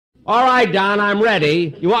All right, Don, I'm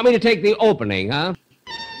ready. You want me to take the opening, huh?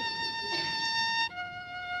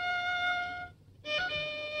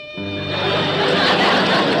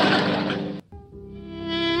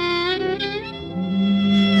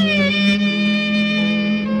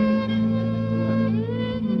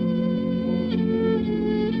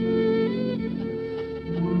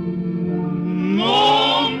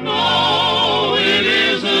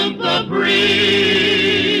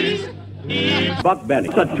 Buck Benny.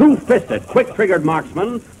 It's a two-fisted, quick-triggered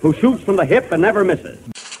marksman who shoots from the hip and never misses.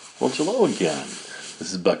 Well, hello again.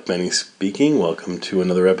 This is Buck Benny speaking. Welcome to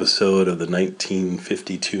another episode of the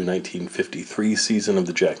 1952-1953 season of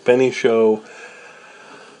the Jack Benny Show.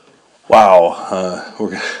 Wow, we're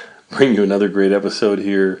going to bring you another great episode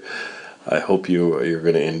here. I hope you're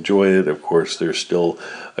going to enjoy it. Of course, there's still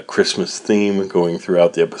a Christmas theme going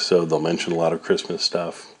throughout the episode. They'll mention a lot of Christmas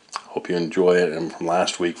stuff. Hope you enjoy it. And from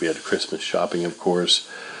last week, we had Christmas shopping, of course.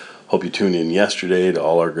 Hope you tuned in yesterday to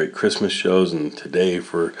all our great Christmas shows, and today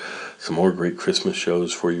for some more great Christmas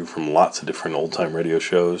shows for you from lots of different old-time radio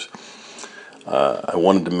shows. I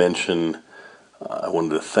wanted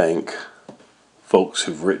to thank folks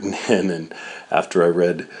who've written in, and after I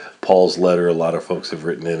read Paul's letter, a lot of folks have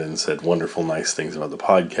written in and said wonderful, nice things about the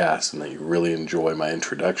podcast, and that you really enjoy my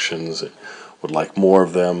introductions and would like more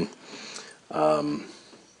of them.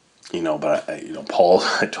 Paul,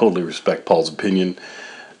 I totally respect Paul's opinion,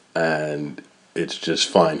 and it's just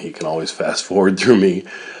fine. He can always fast forward through me,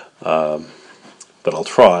 but I'll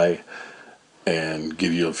try and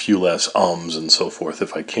give you a few less ums and so forth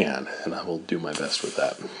if I can, and I will do my best with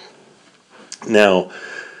that. Now,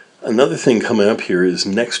 another thing coming up here is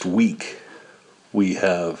next week we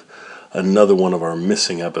have another one of our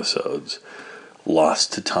missing episodes,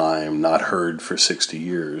 lost to time, not heard for 60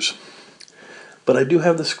 years. But I do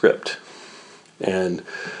have the script, and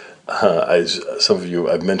as some of you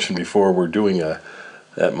I've mentioned before, we're doing at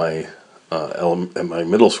my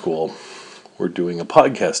middle school, we're doing a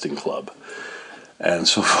podcasting club, and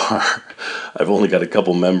so far I've only got a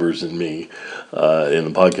couple members in me in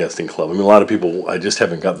the podcasting club. I mean, a lot of people, I just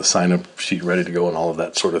haven't got the sign-up sheet ready to go and all of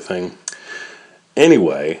that sort of thing.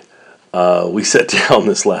 Anyway, we sat down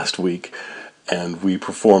this last week, and we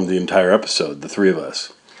performed the entire episode, the three of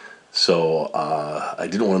us. So I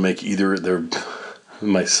didn't want to make either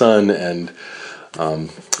my son and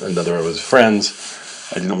another of his friends.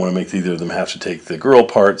 I didn't want to make either of them have to take the girl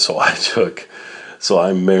part, so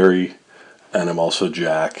I'm Mary, and I'm also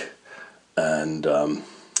Jack, and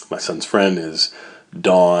my son's friend is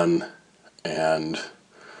Don, and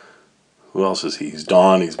who else is he? He's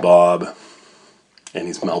Don, he's Bob, and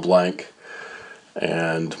he's Mel Blanc,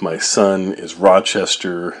 and my son is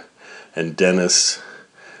Rochester, and Dennis,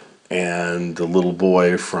 and the little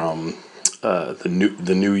boy from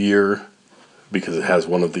the New Year, because it has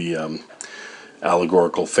one of the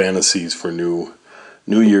allegorical fantasies for New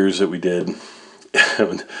Year's that we did.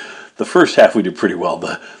 The first half we did pretty well.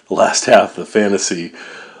 The last half, the fantasy,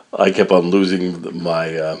 I kept on losing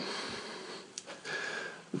my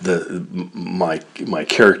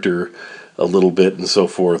character a little bit and so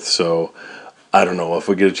forth. So I don't know, if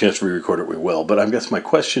we get a chance to re-record it, we will. But I guess my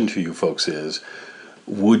question to you folks is,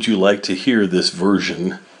 would you like to hear this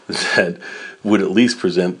version that would at least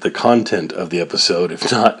present the content of the episode,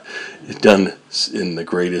 if not done in the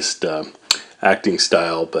greatest acting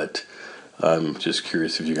style? But I'm just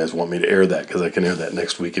curious if you guys want me to air that, because I can air that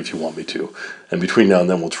next week if you want me to. And between now and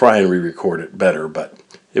then, we'll try and re-record it better, but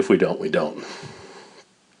if we don't, we don't.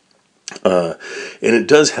 And it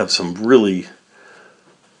does have some really,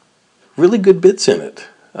 really good bits in it.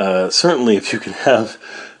 Certainly, if you can have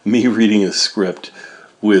me reading a script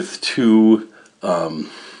with two not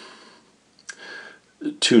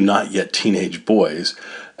yet teenage boys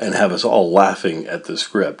and have us all laughing at the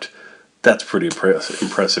script, that's pretty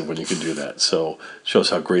impressive when you can do that. So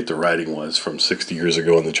shows how great the writing was from 60 years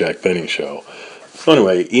ago on the Jack Benny Show. So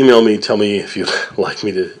anyway, email me, tell me if you'd like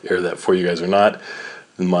me to air that for you guys or not.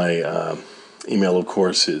 My email, of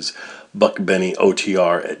course, is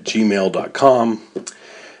buckbennyotr@gmail.com.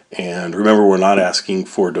 And remember, we're not asking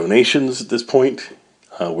for donations at this point.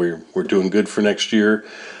 We're doing good for next year.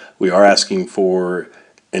 We are asking for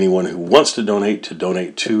anyone who wants to donate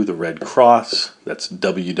to the Red Cross. That's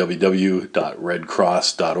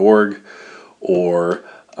www.redcross.org, or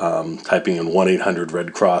typing in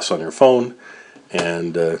 1-800-RED-CROSS on your phone,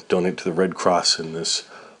 and donate to the Red Cross in this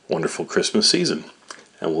wonderful Christmas season.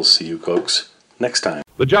 And we'll see you folks next time.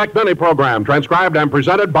 The Jack Benny Program, transcribed and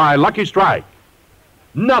presented by Lucky Strike.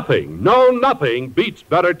 Nothing beats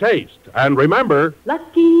better taste. And remember,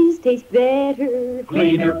 Lucky's taste better,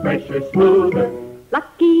 cleaner, fresher, smoother.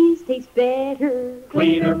 Lucky's taste better.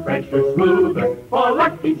 Cleaner, fresher, smoother. For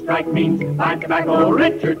Lucky Strike means fine tobacco,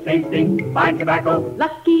 richer tasting, fine tobacco.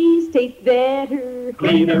 Lucky's taste better.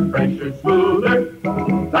 Cleaner, fresher, smoother.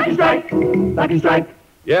 Lucky Strike, Lucky Strike.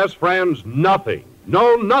 Yes, friends, nothing,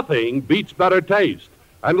 no nothing beats better taste.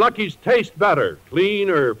 And Lucky's taste better,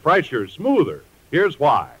 cleaner, fresher, smoother. Here's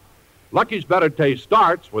why. Lucky's better taste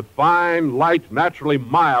starts with fine, light, naturally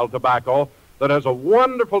mild tobacco that has a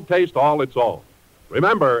wonderful taste all its own.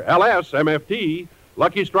 Remember, LSMFT,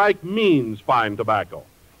 Lucky Strike means fine tobacco.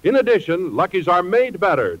 In addition, Lucky's are made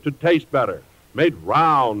better to taste better, made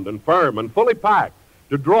round and firm and fully packed,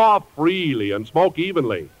 to draw freely and smoke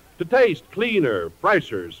evenly, to taste cleaner,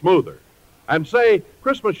 fresher, smoother. And say,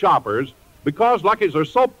 Christmas shoppers, because Lucky's are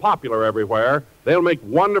so popular everywhere, they'll make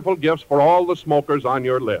wonderful gifts for all the smokers on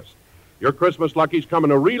your list. Your Christmas Lucky's come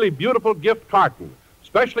in a really beautiful gift carton,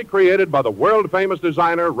 specially created by the world-famous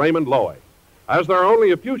designer Raymond Loewy. As there are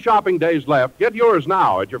only a few shopping days left, get yours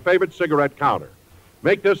now at your favorite cigarette counter.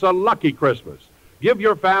 Make this a lucky Christmas. Give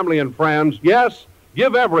your family and friends, yes,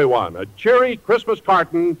 give everyone a cheery Christmas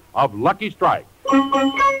carton of Lucky Strike.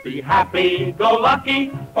 Be happy, go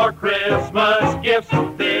lucky for Christmas gifts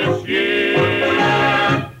this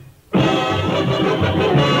year.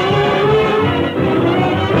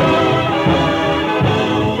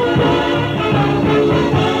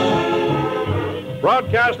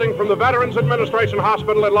 Broadcasting from the Veterans Administration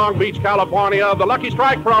Hospital in Long Beach, California, the Lucky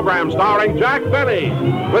Strike program starring Jack Benny,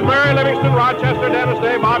 with Mary Livingston, Rochester, Dennis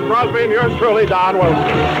Day, Bob Crosby, and yours truly, Don Wilson.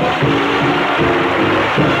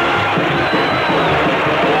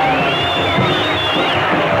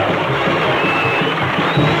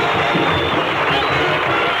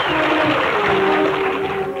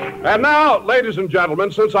 And now, ladies and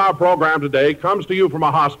gentlemen, since our program today comes to you from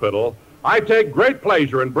a hospital, I take great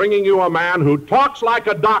pleasure in bringing you a man who talks like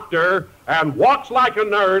a doctor and walks like a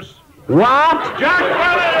nurse. What? Jack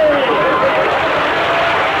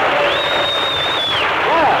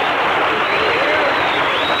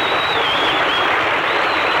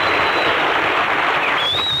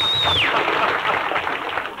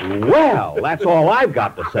Benny! Well, that's all I've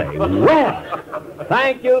got to say. Well,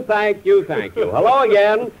 thank you. Hello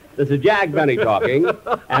again. This is Jack Benny talking.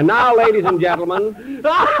 And now, ladies and gentlemen,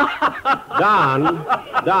 Don.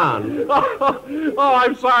 Oh,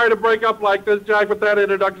 I'm sorry to break up like this, Jack, but that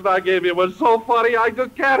introduction I gave you was so funny, I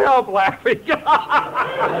just can't help laughing.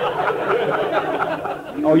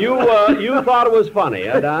 Oh, you thought it was funny,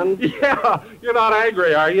 Don? Yeah, you're not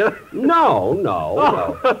angry, are you? No.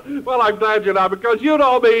 Well, I'm glad you're not, because you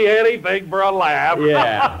know me, anything for a laugh.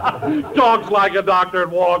 Yeah. Talks like a doctor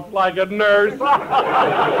and walks like a nurse.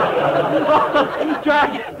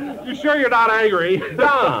 Jack, you sure you're not angry?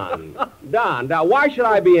 Don, now why should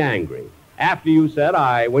I be angry? When you said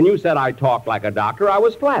I talked like a doctor, I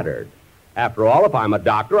was flattered. After all, if I'm a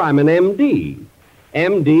doctor, I'm an MD.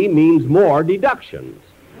 MD means more deductions.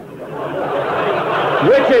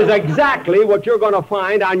 Which is exactly what you're going to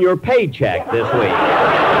find on your paycheck this week.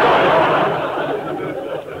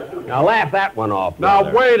 Now, laugh that one off. Now,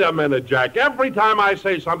 brother. wait a minute, Jack. Every time I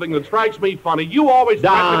say something that strikes me funny, you always...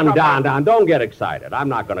 Don, don't get excited. I'm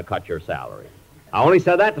not going to cut your salary. I only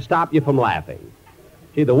said that to stop you from laughing.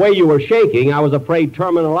 See, the way you were shaking, I was afraid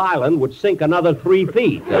Terminal Island would sink another 3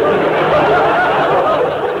 feet.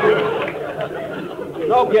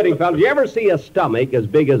 No kidding, fellas. You ever see a stomach as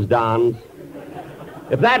big as Don's?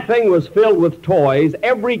 If that thing was filled with toys,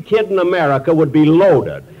 every kid in America would be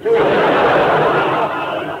loaded.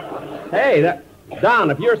 Hey,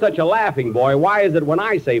 Don, if you're such a laughing boy, why is it when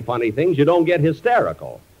I say funny things you don't get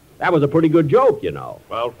hysterical? That was a pretty good joke, you know.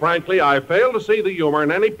 Well, frankly, I fail to see the humor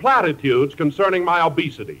in any platitudes concerning my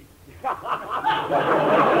obesity.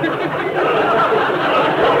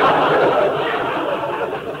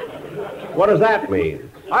 What does that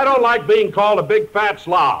mean? I don't like being called a big fat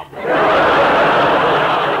slob.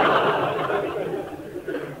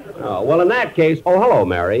 Oh, well, in that case... Oh, hello,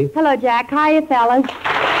 Mary. Hello, Jack. Hiya, fellas.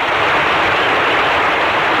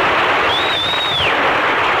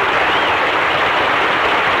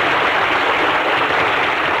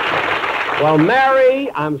 Well, Mary,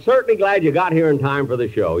 I'm certainly glad you got here in time for the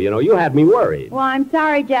show. You know, you had me worried. Well, I'm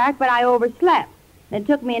sorry, Jack, but I overslept. It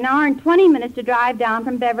took me an hour and 20 minutes to drive down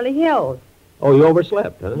from Beverly Hills. Oh, you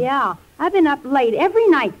overslept, huh? Yeah. I've been up late every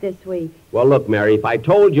night this week. Well, look, Mary, if I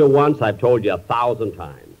told you once, I've told you 1,000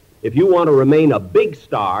 times. If you want to remain a big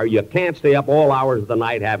star, you can't stay up all hours of the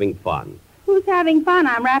night having fun. Who's having fun?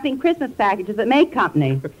 I'm wrapping Christmas packages at Make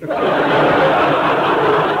Company.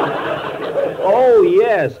 Oh,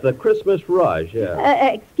 yes, the Christmas rush,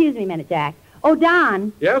 yeah. Excuse me a minute, Jack. Oh,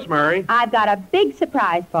 Don, Yes, Mary? I've got a big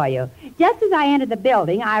surprise for you. Just as I entered the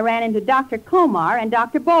building, I ran into Dr. Komar and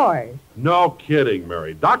Dr. Bors. No kidding,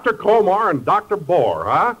 Mary. Dr. Komar and Dr. Bohr,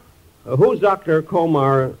 huh? Who's Dr.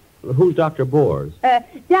 Komar? Who's Dr. Bors?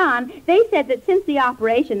 Don, they said that since the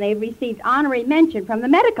operation, they've received honorary mention from the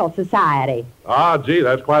Medical Society. Ah, gee,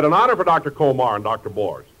 that's quite an honor for Dr. Komar and Dr.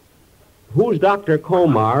 Bors. Who's Dr.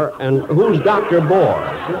 Komar and who's Dr.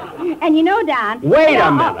 Bors? And you know, Don... Wait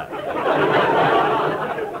a minute.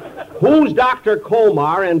 Who's Dr.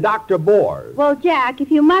 Komar and Dr. Bors? Well, Jack, if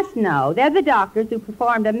you must know, they're the doctors who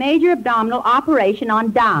performed a major abdominal operation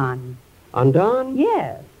on Don. On Don?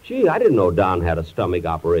 Yes. Gee, I didn't know Don had a stomach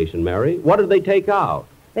operation, Mary. What did they take out?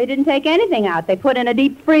 They didn't take anything out. They put in a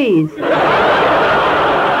deep freeze.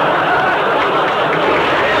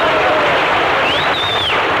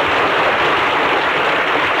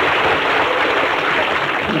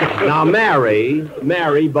 Now,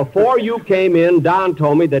 Mary, before you came in, Don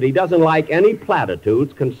told me that he doesn't like any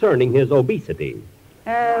platitudes concerning his obesity.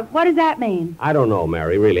 What does that mean? I don't know,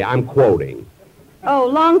 Mary, really. I'm quoting. Oh,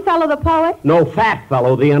 Longfellow the poet? No, Fat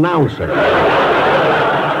Fellow, the announcer.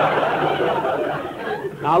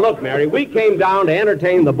 Now, look, Mary, we came down to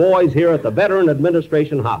entertain the boys here at the Veteran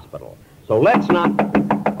Administration Hospital. So let's not...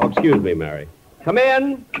 Oh, excuse me, Mary. Come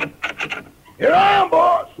in. Here I am,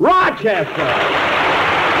 boss. Rochester!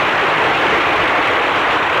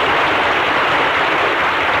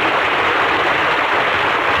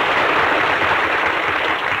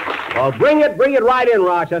 Well, bring it right in,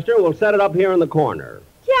 Rochester. We'll set it up here in the corner.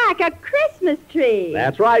 Jack, a Christmas tree.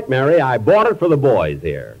 That's right, Mary. I bought it for the boys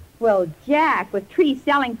here. Well, Jack, with trees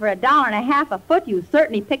selling for $1.50 a foot, you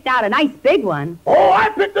certainly picked out a nice big one. Oh, I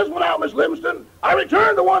picked this one out, Miss Livingston. I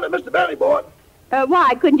returned the one that Mr. Benny bought.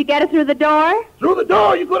 Why? Couldn't you get it through the door? Through the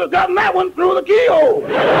door, you could have gotten that one through the keyhole.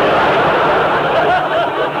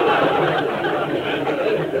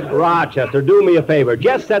 Rochester, do me a favor.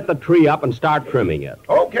 Just set the tree up and start trimming it.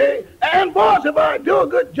 Okay. And, boss, if I do a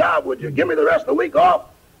good job, would you give me the rest of the week off?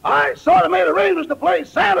 I sort of made arrangements to play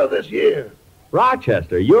Santa this year.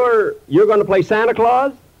 Rochester, you're going to play Santa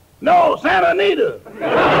Claus? No, Santa Anita.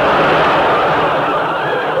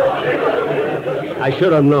 I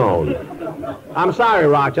should have known. I'm sorry,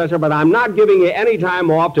 Rochester, but I'm not giving you any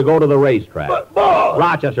time off to go to the racetrack. But, boss...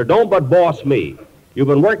 Rochester, don't but boss me. You've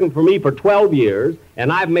been working for me for 12 years,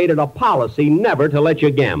 and I've made it a policy never to let you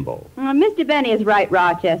gamble. Mr. Benny is right,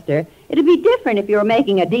 Rochester. It'd be different if you were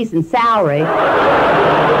making a decent salary.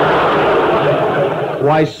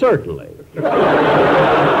 Why, certainly. Now,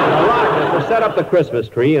 Rochester, set up the Christmas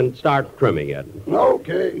tree and start trimming it.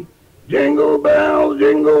 Okay. Jingle bells,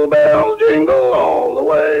 jingle all the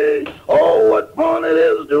way. Oh, what fun it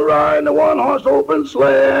is to ride in a one-horse open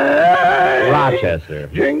sleigh. Rochester.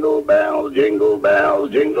 Jingle bells, jingle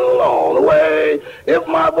all the way. If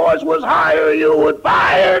my voice was higher, you would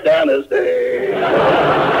fire Dennis Day.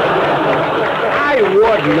 I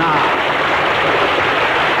would not.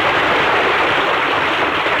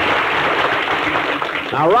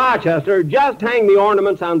 Now, Rochester, just hang the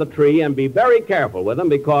ornaments on the tree and be very careful with them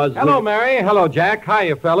because... Hello, Mary. Hello, Jack.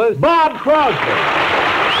 Hiya, fellas. Bob Crosby!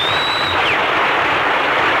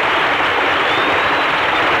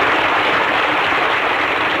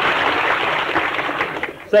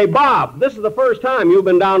 Say, Bob, this is the first time you've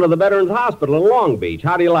been down to the Veterans Hospital in Long Beach.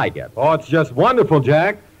 How do you like it? Oh, it's just wonderful,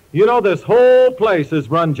 Jack. You know, this whole place is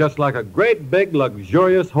run just like a great, big,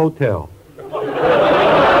 luxurious hotel.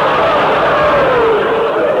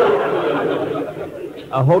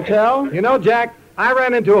 A hotel? You know, Jack, I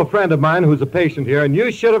ran into a friend of mine who's a patient here, and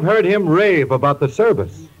you should have heard him rave about the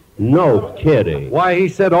service. No kidding. Why, he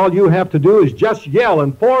said all you have to do is just yell,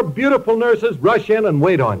 and 4 beautiful nurses rush in and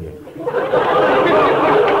wait on you.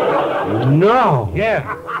 No.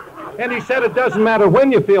 Yeah. And he said it doesn't matter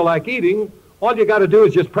when you feel like eating. All you got to do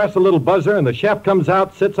is just press a little buzzer, and the chef comes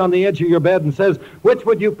out, sits on the edge of your bed, and says, "Which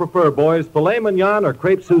would you prefer, boys, filet mignon or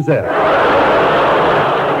crepe Suzette?"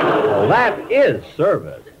 Well, that is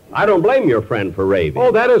service. I don't blame your friend for raving.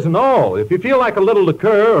 Oh, that isn't all. If you feel like a little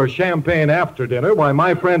liqueur or champagne after dinner, why,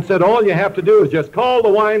 my friend said all you have to do is just call the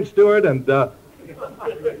wine steward and,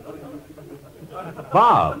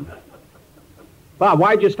 Bob,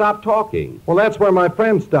 why'd you stop talking? Well, that's where my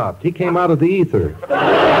friend stopped. He came out of the ether.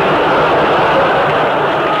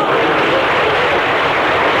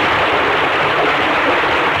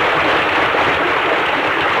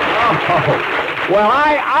 Well,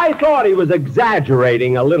 I thought he was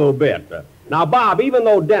exaggerating a little bit. Now, Bob, even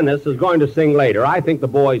though Dennis is going to sing later, I think the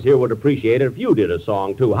boys here would appreciate it if you did a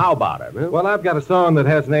song, too. How about it? Huh? Well, I've got a song that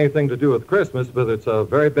hasn't anything to do with Christmas, but it's a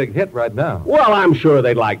very big hit right now. Well, I'm sure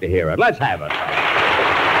they'd like to hear it. Let's have it.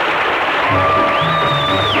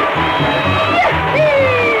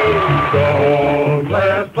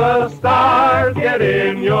 stars get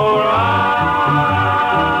in your eyes.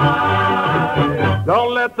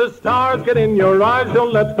 Don't let the stars get in your eyes.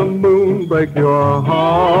 Don't let the moon break your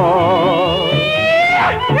heart.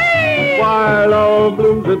 While love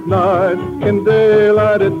blooms at night, in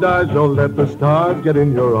daylight it dies. Don't let the stars get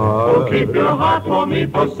in your eyes. So keep your heart for me,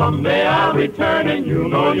 for someday I'll return, and you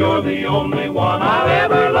know you're the only one I'll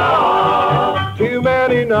ever love. Too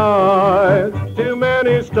many nights, too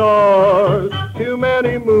many stars, too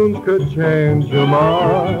many moons could change your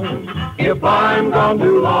mind. If I'm gone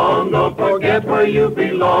too long, don't forget where you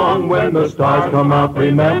belong. When the stars come out,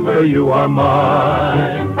 remember you are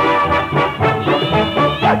mine.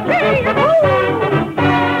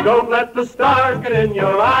 Don't let the stars get in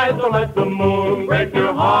your eyes. Don't let the moon break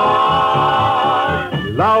your heart.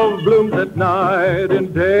 Love blooms at night,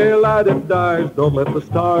 in daylight it dies. Don't let the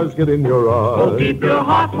stars get in your So eyes. keep your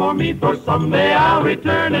heart for me, for someday I'll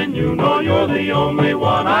return, and you know you're the only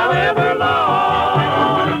one I'll ever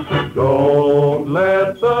love. Don't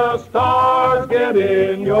let the stars get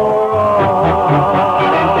in your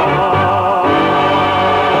eyes.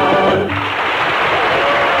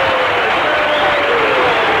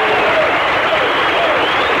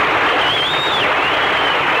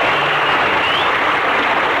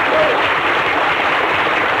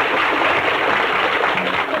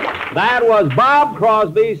 That was Bob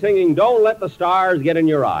Crosby singing Don't Let the Stars Get in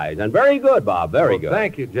Your Eyes. And very good, Bob, very good.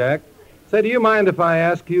 Thank you, Jack. Say, do you mind if I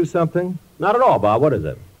ask you something? Not at all, Bob. What is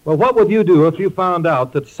it? Well, what would you do if you found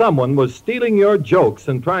out that someone was stealing your jokes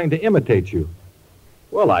and trying to imitate you?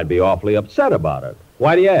 Well, I'd be awfully upset about it.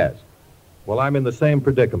 Why do you ask? Well, I'm in the same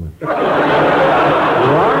predicament. You are?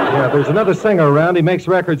 Yeah, there's another singer around. He makes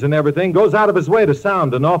records and everything. Goes out of his way to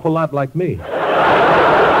sound an awful lot like me.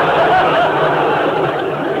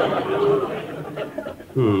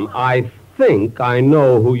 I think I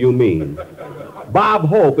know who you mean. Bob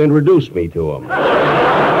Hope introduced me to him.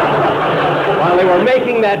 While they were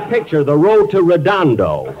making that picture, The Road to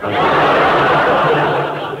Redondo.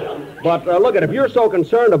 But look, if you're so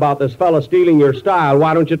concerned about this fella stealing your style,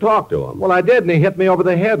 why don't you talk to him? Well, I did, and he hit me over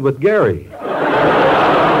the head with Gary.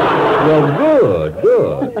 Well, good.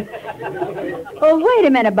 Oh, wait a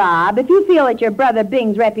minute, Bob. If you feel that your brother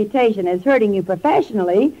Bing's reputation is hurting you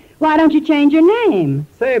professionally, why don't you change your name?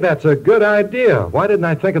 Say, that's a good idea. Why didn't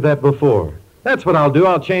I think of that before? That's what I'll do.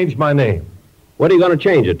 I'll change my name. What are you going to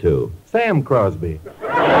change it to? Sam Crosby.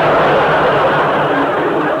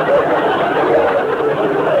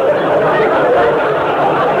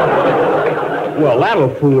 Well, that'll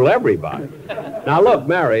fool everybody. Now, look,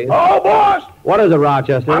 Mary. Oh, boss, What is it,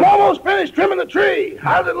 Rochester? I'm almost finished trimming the tree.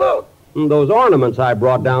 How's it look? Those ornaments I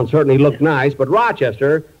brought down certainly look nice, but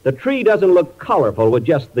Rochester, the tree doesn't look colorful with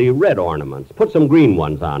just the red ornaments. Put some green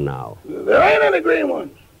ones on now. There ain't any green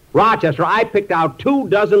ones. Rochester, I picked out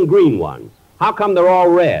 24 green ones. How come they're all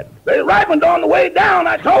red? They ripened on the way down.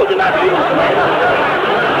 I told you not to use tomatoes.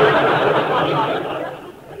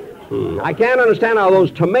 I can't understand how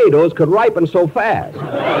those tomatoes could ripen so fast.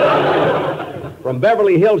 From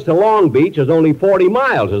Beverly Hills to Long Beach is only 40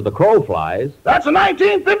 miles as the crow flies. That's a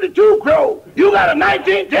 1952 Crow. You got a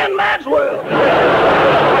 1910 Maxwell.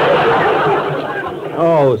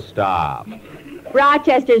 Oh, stop.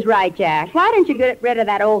 Rochester's right, Jack. Why don't you get rid of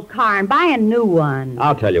that old car and buy a new one?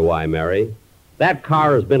 I'll tell you why, Mary. That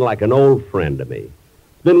car has been like an old friend to me.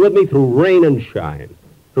 It's been with me through rain and shine,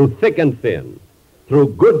 through thick and thin,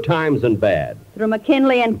 through good times and bad. Through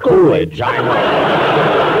McKinley and Coolidge. I know.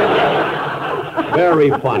 Very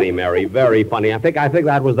funny, Mary, very funny. I think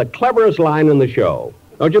that was the cleverest line in the show.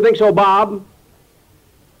 Don't you think so, Bob?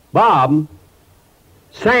 Bob?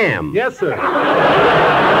 Sam. Yes, sir.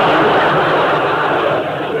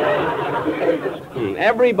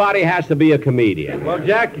 Everybody has to be a comedian. Well,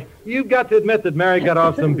 Jack, you've got to admit that Mary got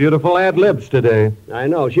off some beautiful ad-libs today. I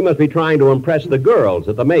know. She must be trying to impress the girls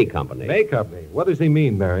at the May Company. May Company? What does he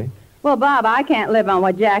mean, Mary? Well, Bob, I can't live on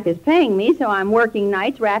what Jack is paying me, so I'm working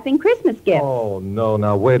nights wrapping Christmas gifts. Oh, no,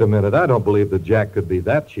 now, wait a minute. I don't believe that Jack could be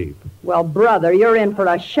that cheap. Well, brother, you're in for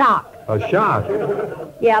a shock. A shock?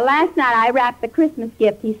 Yeah, last night I wrapped the Christmas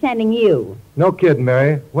gift he's sending you. No kidding,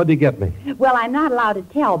 Mary. What'd he get me? Well, I'm not allowed to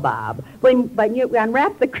tell, Bob. But you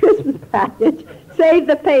unwrap the Christmas package, save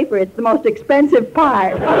the paper. It's the most expensive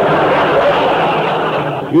part.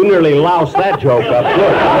 You nearly loused that joke up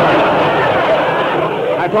good.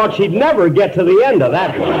 I thought she'd never get to the end of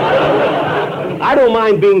that one. I don't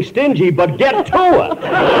mind being stingy, but get to it.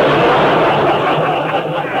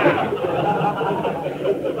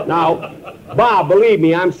 Now, Bob, believe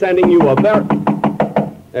me, I'm sending you a very...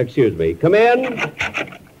 Excuse me. Come in.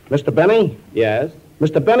 Mr. Benny, Yes?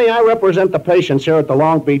 Mr. Benny, I represent the patients here at the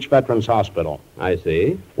Long Beach Veterans Hospital. I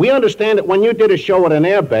see. We understand that when you did a show at an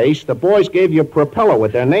air base, the boys gave you a propeller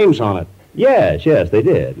with their names on it. Yes, they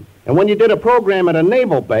did. And when you did a program at a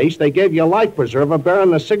naval base, they gave you a life preserver bearing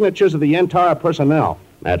the signatures of the entire personnel.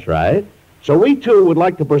 That's right. So we, too, would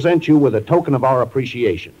like to present you with a token of our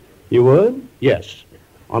appreciation. You would? Yes.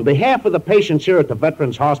 On behalf of the patients here at the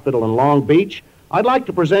Veterans Hospital in Long Beach, I'd like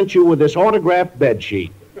to present you with this autographed bed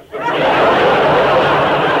sheet.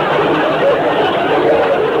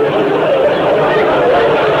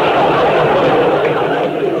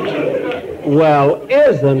 Well,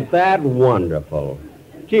 isn't that wonderful?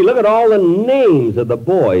 Gee, look at all the names of the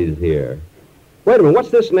boys here. Wait a minute, what's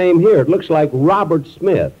this name here? It looks like Robert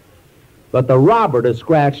Smith. But the Robert is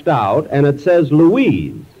scratched out, and it says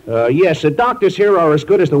Louise. Yes, the doctors here are as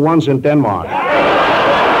good as the ones in Denmark.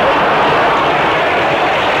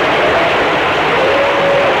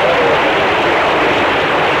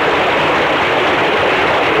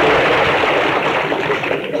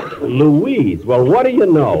 Louise. Well, what do you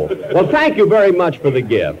know? Well, thank you very much for the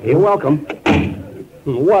gift. You're welcome.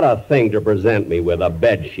 What a thing to present me with, a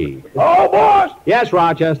bed sheet. Oh, boss, Yes,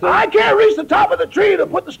 Rochester? I can't reach the top of the tree to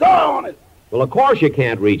put the star on it. Well, of course you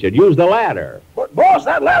can't reach it. Use the ladder. But, boss,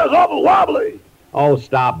 that ladder's awful wobbly. Oh,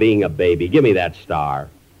 stop being a baby. Give me that star.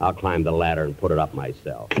 I'll climb the ladder and put it up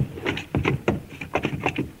myself.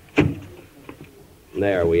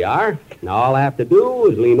 There we are. Now all I have to do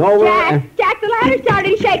is lean over. Jack, the ladder's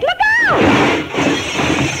starting to shake. Look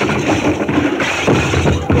out!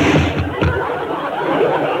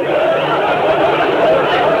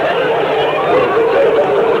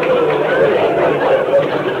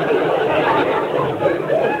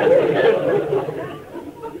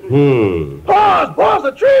 Boss,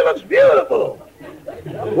 the tree looks beautiful.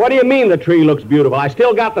 What do you mean the tree looks beautiful? I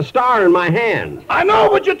still got the star in my hand. I know,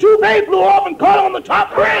 but your toupee flew off and caught on the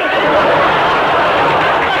top branch.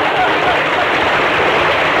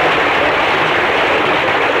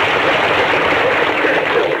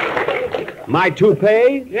 My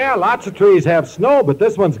toupee? Yeah, lots of trees have snow, but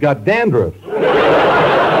this one's got dandruff.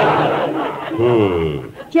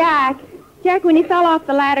 Jack, when you fell off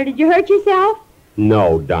the ladder, did you hurt yourself?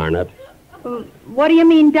 No, darn it. What do you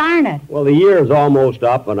mean, darn it? Well, the year's almost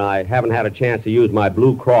up, and I haven't had a chance to use my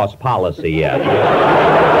Blue Cross policy yet.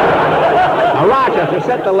 Now, Rochester,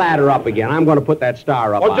 set the ladder up again. I'm going to put that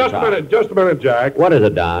star up on Just top. a minute, Jack. What is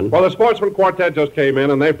it, Don? Well, the Sportsman Quartet just came in,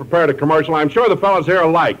 and they've prepared a commercial I'm sure the fellas here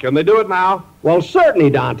will like. Can they do it now? Well, certainly,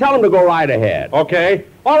 Don. Tell them to go right ahead. Okay.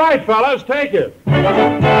 All right, fellas, take it.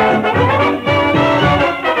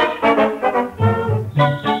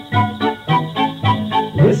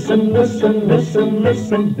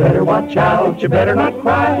 Listen, better watch out, you better not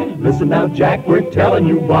cry. Listen now, Jack, we're telling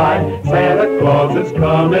you why. Santa Claus is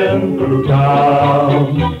coming through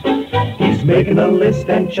town. He's making a list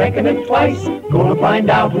and checking it twice. Gonna find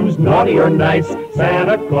out who's naughty or nice.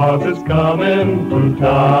 Santa Claus is coming through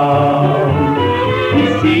town. He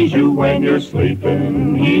sees you when you're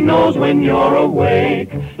sleeping. He knows when you're awake.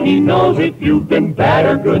 He knows if you've been bad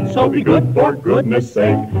or good, so be good for goodness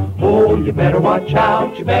sake. Oh, you better watch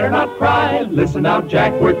out, you better not cry. Listen now,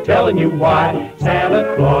 Jack, we're telling you why.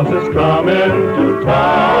 Santa Claus is coming to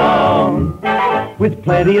town. With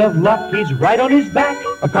plenty of luck, he's right on his back.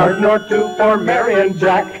 A carton or two for Mary and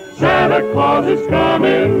Jack. Santa Claus is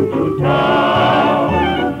coming to town.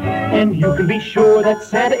 And you can be sure that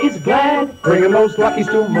Santa is glad, bringing those luckies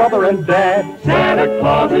to Mother and Dad. Santa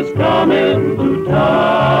Claus is coming to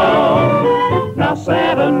town. Now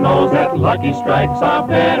Santa knows that Lucky Strikes are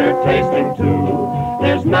better tasting too.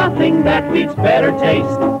 There's nothing that beats better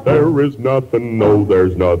taste. There is nothing, no,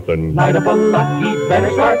 there's nothing. Light up a Lucky, better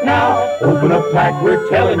start now. Open a pack, we're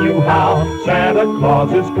telling you how. Santa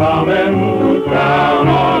Claus is coming to town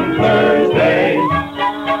on Thursday.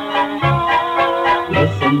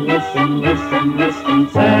 Listen,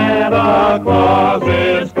 Santa Claus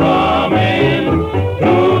is coming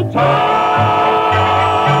to town.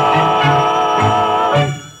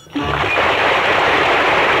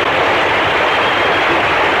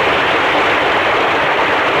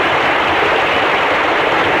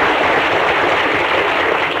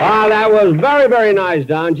 Ah, that was very, very nice,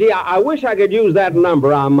 Don. Gee, I wish I could use that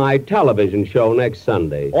number on my television show next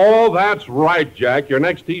Sunday. Oh, that's right, Jack. Your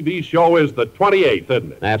next TV show is the 28th,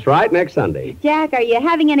 isn't it? That's right, next Sunday. Jack, are you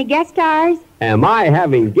having any guest stars? Am I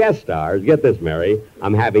having guest stars? Get this, Mary.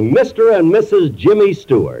 I'm having Mr. and Mrs. Jimmy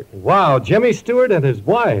Stewart. Wow, Jimmy Stewart and his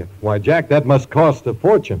wife. Why, Jack, that must cost a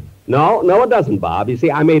fortune. No, it doesn't, Bob. You see,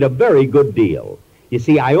 I made a very good deal. You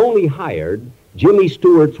see, I only hired Jimmy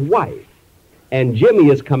Stewart's wife, and Jimmy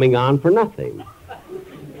is coming on for nothing.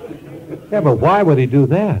 Yeah, but why would he do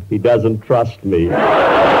that? He doesn't trust me.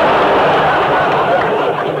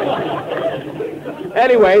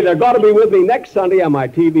 Anyway, they're going to be with me next Sunday on my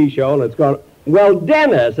TV show, and it's going to... Well,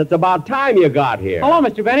 Dennis, it's about time you got here. Hello,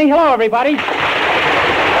 Mr. Benny. Hello, everybody.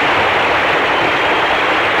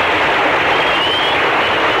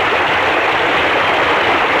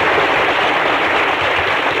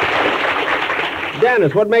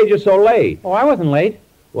 Dennis, what made you so late? Oh, I wasn't late.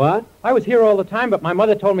 What? I was here all the time, but my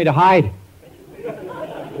mother told me to hide.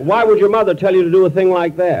 Why would your mother tell you to do a thing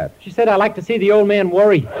like that? She said I like to see the old man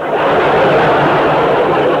worry.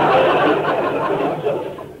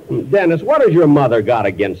 Dennis, what has your mother got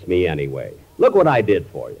against me anyway? Look what I did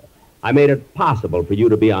for you. I made it possible for you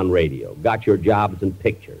to be on radio, got your jobs in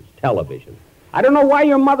pictures, television. I don't know why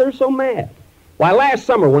your mother's so mad. Why, last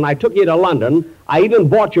summer when I took you to London, I even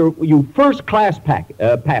bought you first-class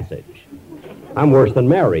passage. I'm worse than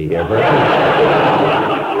Mary here.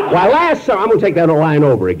 Why, last summer... I'm going to take that line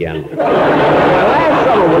over again. Why, last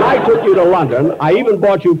summer when I took you to London, I even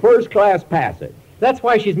bought you first-class passage. That's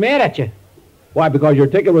why she's mad at you. Why, because your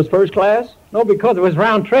ticket was first class? No, because it was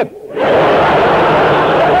round trip. Oh,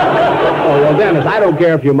 well, Dennis, I don't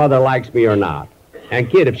care if your mother likes me or not. And,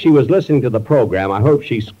 kid, if she was listening to the program, I hope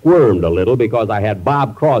she squirmed a little because I had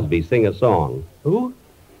Bob Crosby sing a song. Who?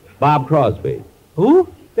 Bob Crosby. Who?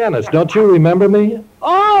 Dennis, don't you remember me?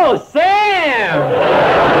 Oh, Sam!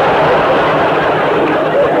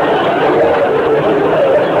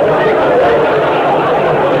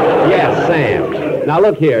 Yes, Sam. Now,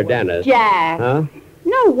 look here, Dennis. Jack. Huh?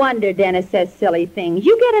 No wonder Dennis says silly things.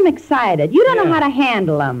 You get him excited. You don't know how to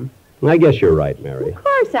handle him. I guess you're right, Mary. Of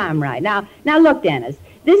course I'm right. Now, look, Dennis.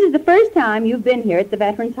 This is the first time you've been here at the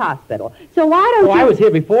Veterans Hospital. So why don't you... I was here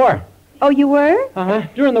before. Oh, you were? Uh-huh.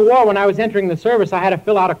 During the war, when I was entering the service, I had to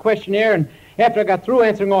fill out a questionnaire, and after I got through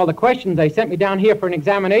answering all the questions, they sent me down here for an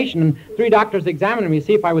examination, and 3 doctors examined me to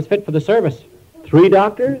see if I was fit for the service. 3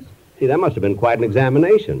 doctors? See, that must have been quite an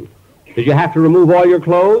examination. Did you have to remove all your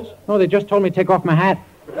clothes? No, they just told me to take off my hat.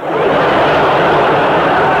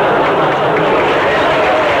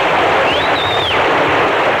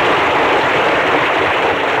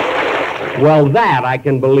 Well, that I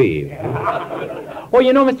can believe. Oh,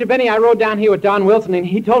 you know, Mr. Benny, I rode down here with Don Wilson, and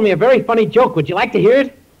he told me a very funny joke. Would you like to hear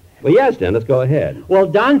it? Well, yes, Dennis, go ahead. Well,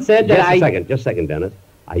 Don said that Just a second, Dennis.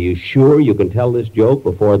 Are you sure you can tell this joke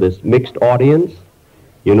before this mixed audience?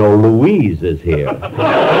 You know, Louise is here.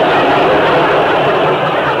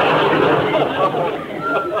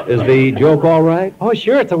 Is the joke all right? Oh,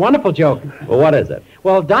 sure, it's a wonderful joke. Well, what is it?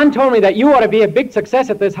 Well, Don told me that you ought to be a big success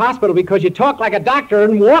at this hospital because you talk like a doctor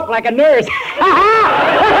and walk like a nurse.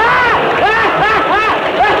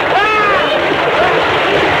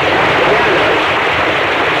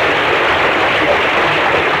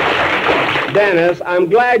 Dennis, I'm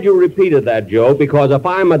glad you repeated that joke because if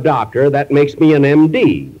I'm a doctor, that makes me an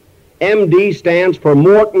MD. MD stands for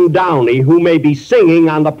Morton Downey, who may be singing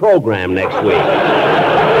on the program next week.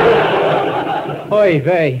 Oy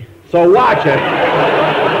vey. So watch it.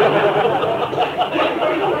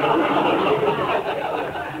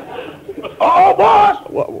 Oh, boss!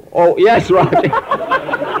 Oh, yes, Roger.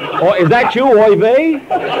 Oh, is that you, oy vey?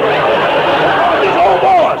 It's old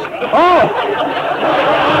boss. Oh!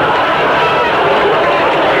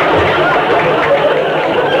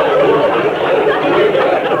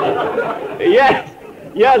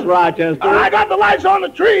 Yes, Rochester. I got the lights on the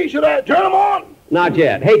tree. Should I turn them on? Not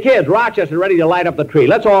yet. Hey, kids, Rochester's ready to light up the tree.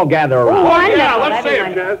 Let's all gather around. Oh, yeah, let's see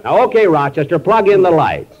him, Jess. Now, okay, Rochester, plug in the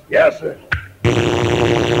lights. Yes, sir.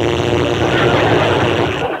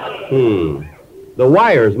 The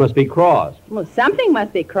wires must be crossed. Well, something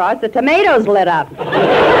must be crossed. The tomatoes lit up.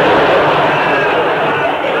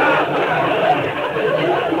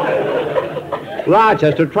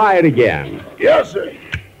 Rochester, try it again. Yes, sir.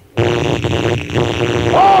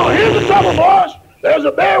 Oh, here's the trouble, boss. There's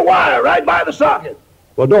a bare wire right by the socket.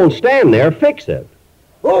 Well, don't stand there. Fix it.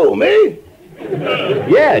 Who, me?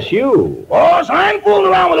 Yes, you. Boss, I ain't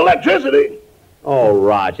fooling around with electricity. Oh,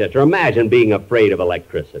 Rochester, imagine being afraid of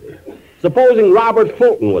electricity. Supposing Robert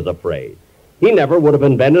Fulton was afraid. He never would have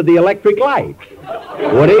invented the electric light.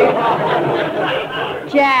 Would he?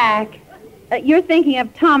 Jack, you're thinking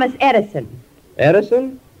of Thomas Edison.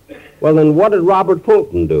 Edison? Well, then what did Robert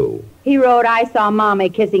Fulton do? He wrote, I saw Mommy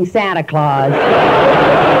kissing Santa Claus.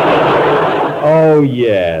 Oh,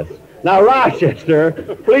 yes. Now, Rochester,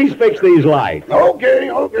 please fix these lights. Okay.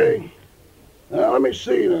 Now, let me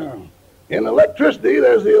see now. In electricity,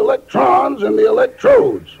 there's the electrons and the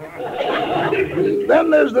electrodes. And then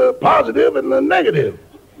there's the positive and the negative.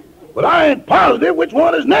 But I ain't positive which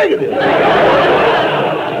one is negative.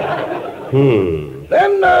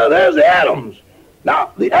 Then there's the atoms.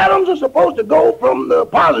 Now, the atoms are supposed to go from the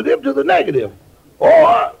positive to the negative.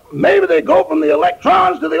 Or maybe they go from the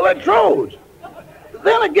electrons to the electrodes.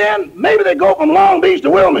 Then again, maybe they go from Long Beach to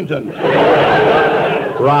Wilmington.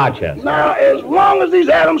 Rochester. Now, as long as these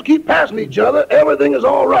atoms keep passing each other, everything is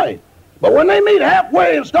all right. But when they meet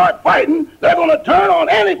halfway and start fighting, they're going to turn on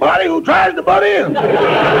anybody who tries to butt in.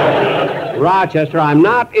 Rochester, I'm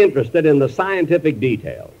not interested in the scientific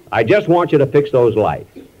details. I just want you to fix those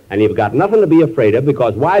lights. And you've got nothing to be afraid of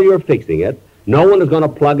because while you're fixing it, no one is going to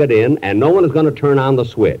plug it in and no one is going to turn on the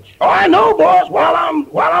switch. Oh, I know, boss. While I'm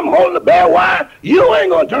holding the bare wire, you ain't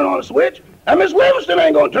going to turn on the switch. And Miss Livingston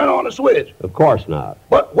ain't going to turn on the switch. Of course not.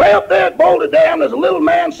 But way up there at Boulder Dam, there's a little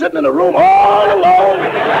man sitting in a room all alone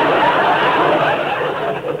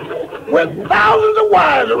with thousands of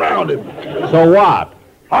wires around him. So what?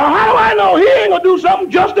 How do I know he ain't going to do something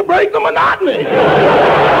just to break the monotony?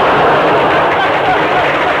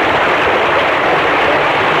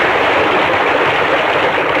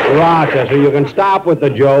 Rochester, you can stop with the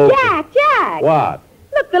joke. Jack! What?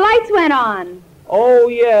 Look, the lights went on. Oh,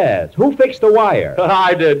 yes. Who fixed the wire?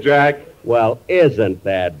 I did, Jack. Well, isn't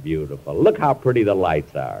that beautiful? Look how pretty the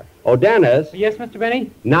lights are. Oh, Dennis. Yes, Mr.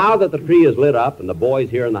 Benny? Now that the tree is lit up and the boys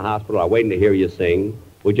here in the hospital are waiting to hear you sing,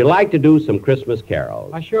 would you like to do some Christmas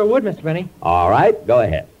carols? I sure would, Mr. Benny. All right, go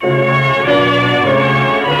ahead.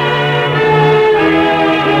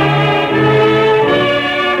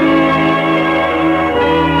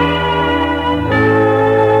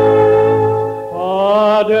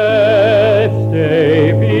 Adeste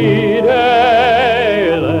fideles,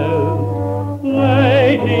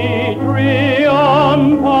 Lady triumphantes,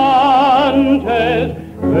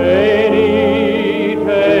 venite,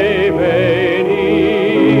 venite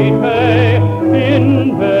in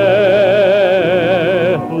Bethlehem.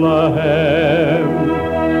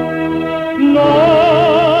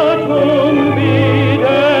 Natum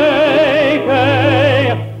videte,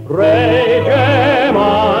 regem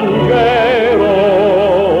angelorum,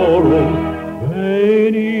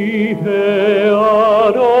 venite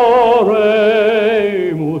adoremus,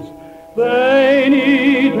 venite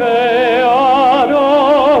adoremus,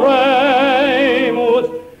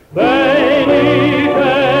 venite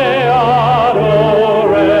adoremus,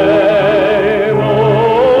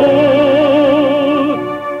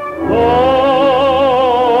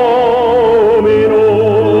 Dominum.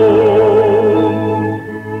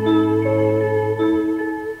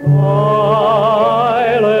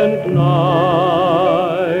 Silent night,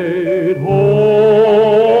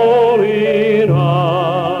 holy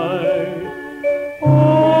night,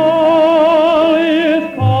 all is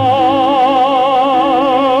calm,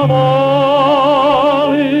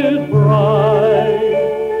 all is bright,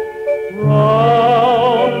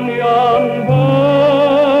 round yon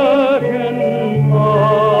virgin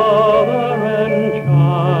mother and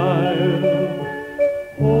child.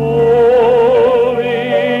 Holy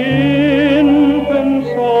infant,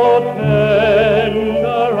 so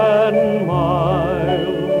tender and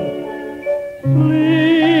mild,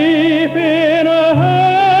 sleep in a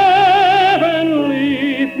heavenly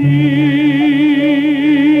peace.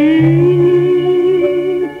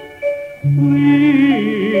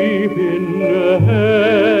 Sleep in a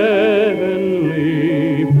heavenly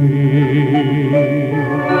peace.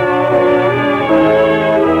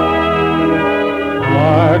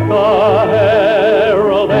 Hark the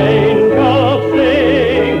herald angels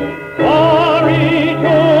sing, glory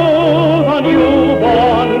to the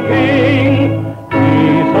newborn King.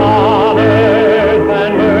 Peace on earth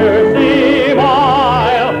and mercy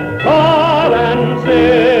mild, God and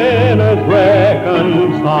sinners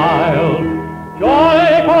reconciled.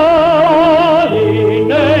 Joyful all ye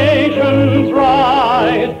nations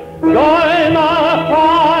rise, join the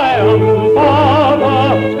triumph of the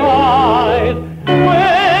skies.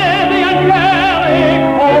 With the angelic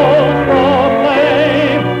host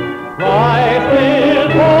proclaim, Christ is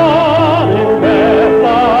born in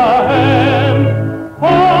Bethlehem.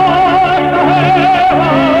 Hark the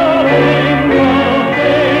herald angels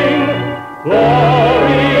sing,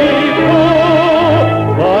 glory to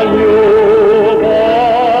the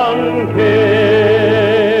newborn King.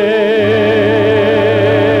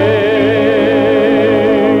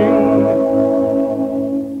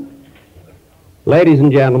 Ladies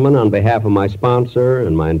and gentlemen, on behalf of my sponsor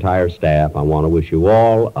and my entire staff, I want to wish you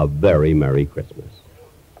all a very Merry Christmas.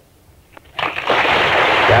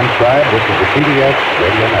 Transcribed, this is the CBS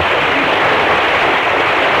Radio Network.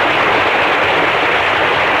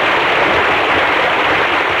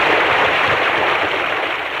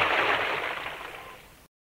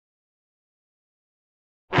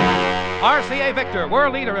 RCA Victor,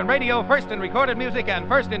 world leader in radio, first in recorded music and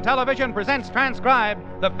first in television, presents transcribed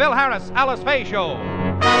the Phil Harris Alice Faye Show.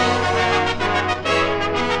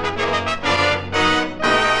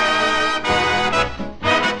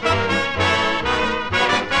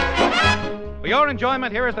 For your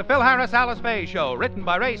enjoyment, here is the Phil Harris Alice Faye Show, written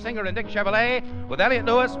by Ray Singer and Dick Chevillet, with Elliot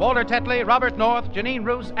Lewis, Walter Tetley, Robert North, Janine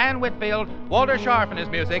Roos, Ann Whitfield, Walter Sharp in his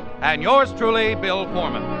music, and yours truly, Bill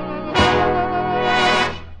Foreman.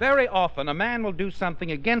 Very often, a man will do something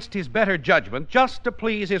against his better judgment just to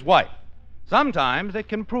please his wife. Sometimes it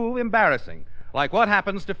can prove embarrassing, like what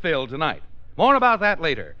happens to Phil tonight. More about that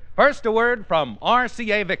later. First, a word from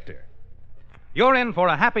RCA Victor. You're in for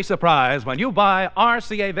a happy surprise when you buy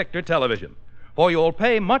RCA Victor television, for you'll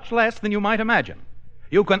pay much less than you might imagine.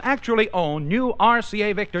 You can actually own new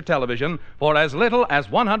RCA Victor television for as little as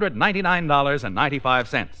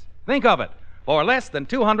 $199.95. Think of it. For less than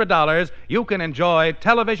 $200, you can enjoy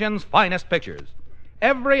television's finest pictures.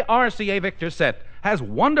 Every RCA Victor set has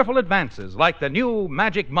wonderful advances like the new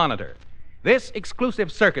Magic Monitor. This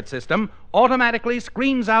exclusive circuit system automatically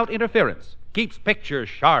screens out interference, keeps pictures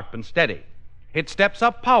sharp and steady. It steps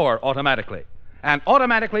up power automatically and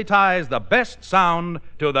automatically ties the best sound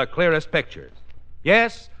to the clearest pictures.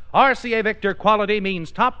 Yes, RCA Victor quality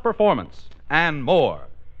means top performance and more.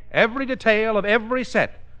 Every detail of every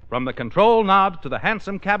set, from the control knobs to the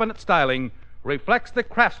handsome cabinet styling, reflects the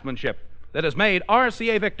craftsmanship that has made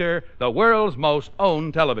RCA Victor the world's most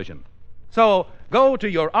owned television. So, go to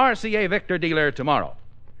your RCA Victor dealer tomorrow.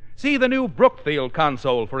 See the new Brookfield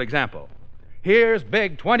console, for example. Here's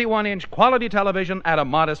big 21-inch quality television at a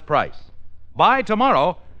modest price. Buy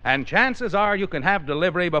tomorrow, and chances are you can have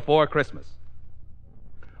delivery before Christmas.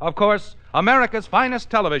 Of course, America's finest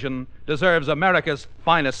television deserves America's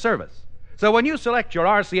finest service. So when you select your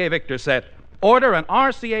RCA Victor set, order an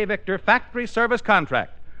RCA Victor factory service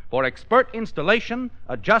contract for expert installation,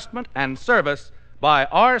 adjustment, and service by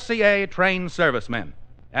RCA trained servicemen.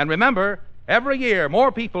 And remember, every year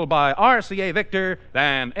more people buy RCA Victor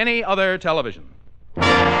than any other television. And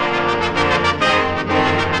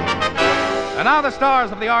now the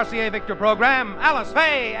stars of the RCA Victor program, Alice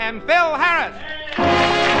Faye and Phil Harris.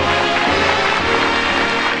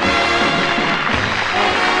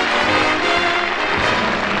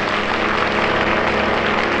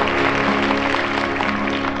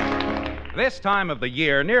 This time of the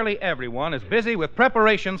year, nearly everyone is busy with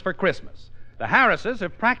preparations for Christmas. The Harrises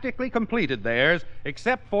have practically completed theirs,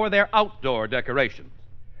 except for their outdoor decorations.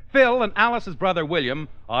 Phil and Alice's brother William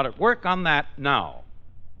are at work on that now.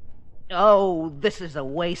 Oh, this is a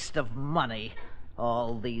waste of money,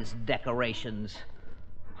 all these decorations.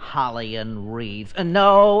 Holly and wreaths.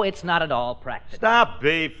 No, it's not at all practical. Stop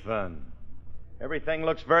beefing. Everything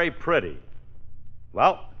looks very pretty.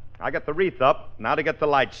 Well, I got the wreath up, now to get the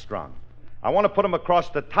lights strung. I want to put them across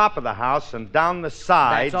the top of the house and down the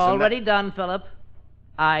sides. That's already done, Philip.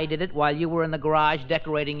 I did it while you were in the garage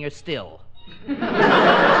decorating your still.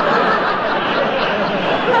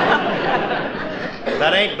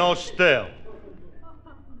 That ain't no still.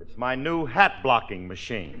 It's my new hat blocking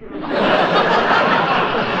machine.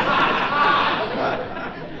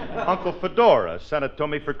 Uncle Fedora sent it to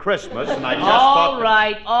me for Christmas, and I just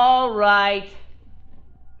thought... All right.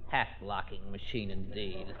 Hat blocking machine,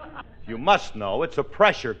 indeed. You must know it's a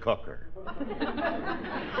pressure cooker.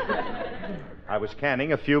 I was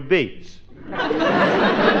canning a few beets.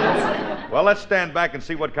 Well, let's stand back and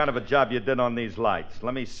see what kind of a job you did on these lights.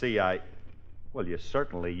 Let me see, Well, you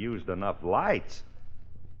certainly used enough lights.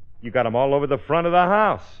 You got them all over the front of the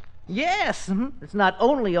house. Yes, it's not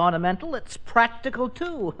only ornamental, it's practical,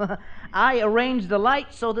 too. I arranged the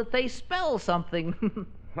lights so that they spell something.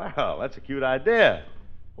 Well, that's a cute idea.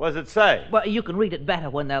 What does it say? Well, you can read it better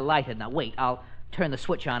when they're lighted. Now, wait, I'll turn the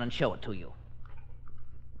switch on and show it to you.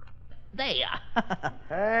 There.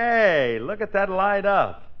 Hey, look at that light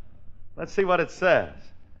up. Let's see what it says.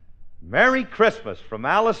 Merry Christmas from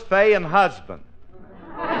Alice Faye and husband.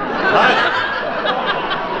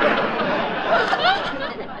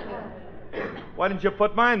 Why didn't you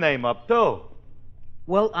put my name up, too?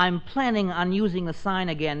 Well, I'm planning on using the sign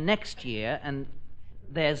again next year, and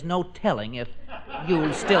there's no telling if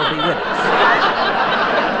you'll still be with us.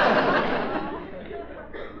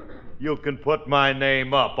 You can put my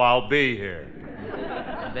name up. I'll be here.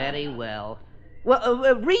 Very well.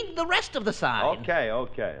 Well, read the rest of the sign. Okay.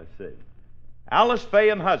 Let's see. Alice Faye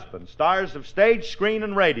and husband, stars of stage, screen,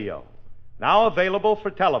 and radio. Now available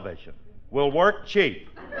for television. Will work cheap.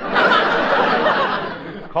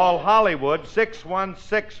 Call Hollywood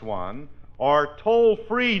 6161 or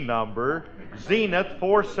toll-free number Zenith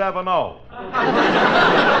 470.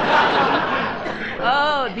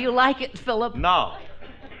 Oh, do you like it, Philip? No.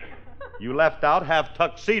 You left out have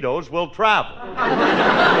tuxedos will travel. What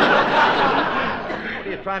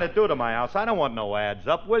are you trying to do to my house? I don't want no ads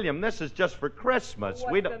up. William, this is just for Christmas.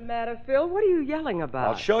 What's the matter, Phil? What are you yelling about?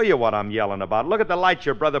 I'll show you what I'm yelling about. Look at the lights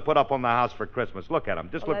your brother put up on the house for Christmas. Look at them.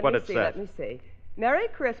 Just look what it says. Let me see. Merry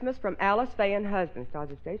Christmas from Alice Faye and husband.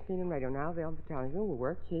 Stars of State, Screen and Radio. Now available for television. Will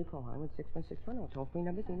work. Cheap. Call Highway 61610. Toll free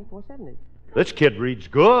number 470. This kid reads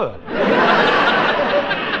good.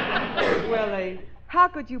 Willie, how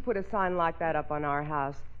could you put a sign like that up on our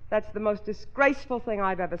house? That's the most disgraceful thing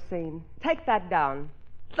I've ever seen. Take that down.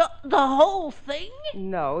 The whole thing?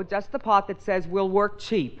 No, just the part that says we'll work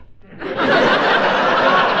cheap.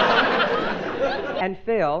 And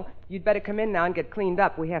Phil, you'd better come in now and get cleaned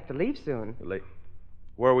up. We have to leave soon.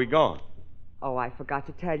 Where are we going? Oh, I forgot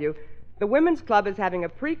to tell you. The Women's Club is having a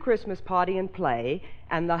pre-Christmas party and play,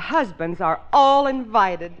 and the husbands are all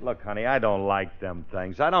invited. Look, honey, I don't like them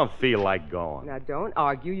things. I don't feel like going. Now, don't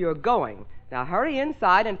argue. You're going. Now, hurry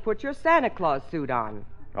inside and put your Santa Claus suit on.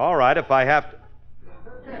 All right, if I have to...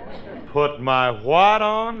 Put my what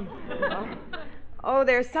on? Oh,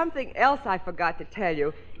 there's something else I forgot to tell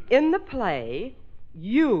you. In the play,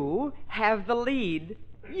 you have the lead.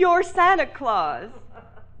 You're Santa Claus.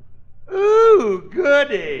 Ooh,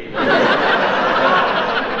 goody.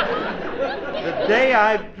 The day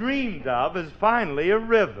I've dreamed of is finally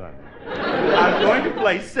arisen. I'm going to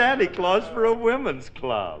play Santa Claus for a women's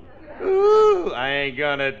club. Ooh, I ain't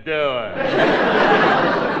gonna do it.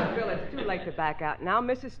 Phil, it's too late to back out now.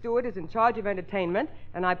 Mrs. Stewart is in charge of entertainment,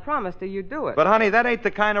 and I promised her you'd do it. But, honey, that ain't the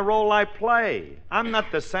kind of role I play. I'm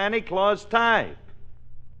not the Santa Claus type.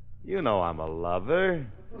 You know I'm a lover.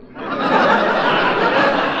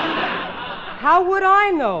 How would I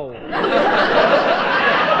know?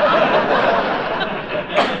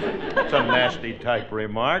 That's a nasty type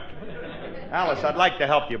remark. Alice, I'd like to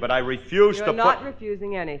help you, but I refuse to... You're not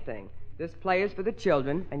refusing anything. This play is for the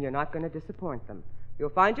children, and you're not going to disappoint them. You'll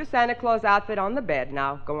find your Santa Claus outfit on the bed.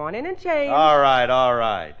 Now, go on in and change. All right, all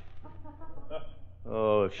right.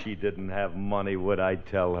 Oh, if she didn't have money, would I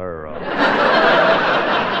tell her? And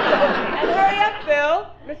hurry up, Phil.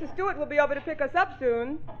 Mrs. Stewart will be over to pick us up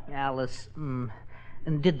soon. Alice, and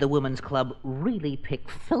did the Women's Club really pick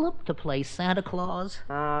Philip to play Santa Claus?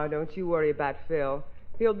 Oh, don't you worry about Phil.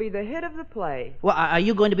 He'll be the hit of the play. Well, are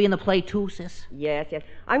you going to be in the play too, sis? Yes.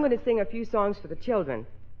 I'm going to sing a few songs for the children.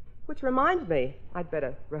 Which reminds me, I'd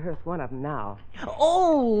better rehearse one of them now.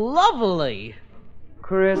 Oh, lovely.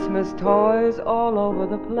 Christmas toys all over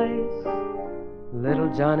the place.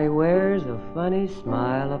 Little Johnny wears a funny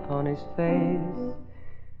smile upon his face.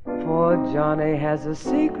 For Johnny has a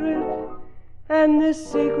secret, and this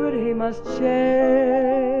secret he must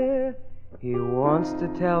share. He wants to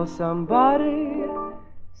tell somebody,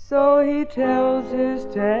 so he tells his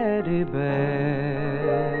teddy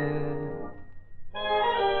bear.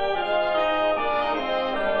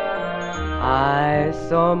 I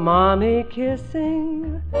saw Mommy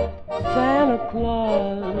kissing Santa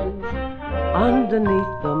Claus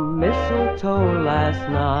underneath the mistletoe last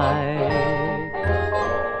night.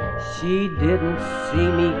 She didn't see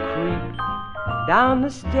me creep down the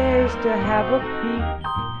stairs to have a peek.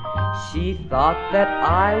 She thought that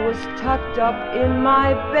I was tucked up in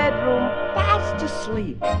my bedroom fast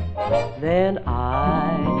asleep. Then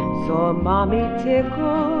I saw Mommy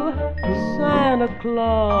tickle Santa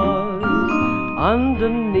Claus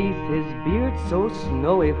underneath his beard so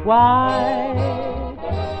snowy white.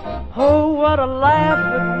 Oh, what a laugh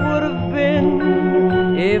it would have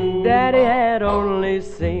been if Daddy had only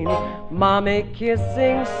seen Mommy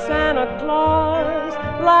kissing Santa Claus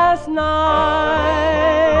last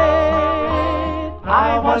night.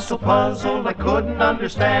 I was so puzzled I couldn't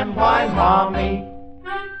understand why Mommy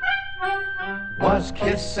was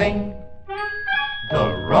kissing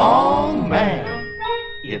the wrong man.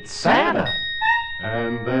 It's Santa.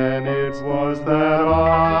 And then it was that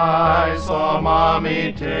I saw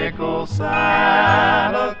Mommy tickle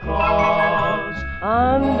Santa Claus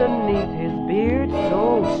underneath his beard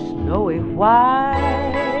so snowy white.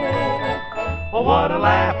 Oh, what a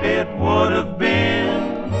laugh it would have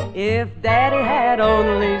been if Daddy had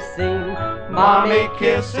only seen Mommy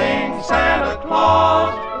kissing Santa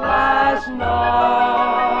Claus last night.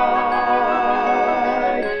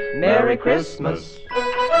 Merry Christmas.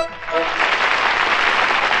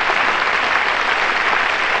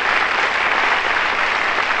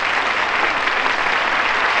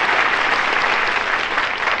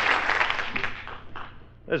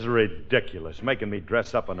 This is ridiculous, making me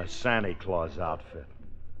dress up in a Santa Claus outfit.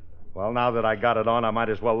 Well, now that I got it on, I might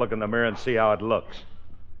as well look in the mirror and see how it looks.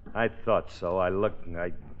 I thought so. I looked and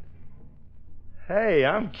Hey,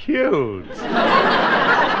 I'm cute.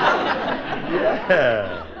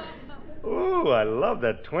 Yeah. Ooh, I love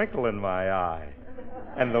that twinkle in my eye.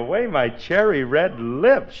 And the way my cherry red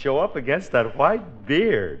lips show up against that white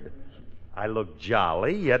beard. I look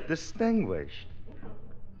jolly yet distinguished.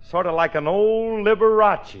 Sort of like an old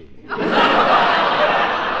Liberace.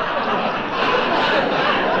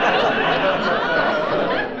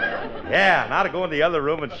 Yeah, now to go in the other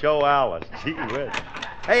room and show Alice. Gee whiz.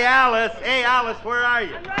 Hey, Alice, where are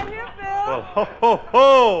you? I'm right here, Phil. Well, ho, ho,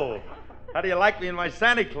 ho. How do you like me in my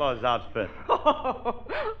Santa Claus outfit?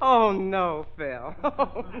 Oh, no, Phil.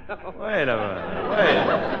 Oh, no. Wait a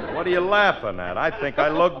minute. What are you laughing at? I think I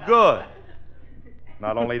look good.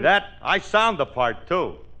 Not only that, I sound the part,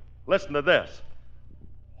 too. Listen to this.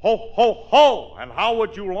 Ho, ho, ho, and how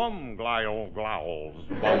would you growls?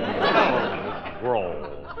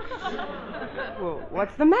 Well,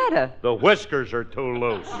 what's the matter? The whiskers are too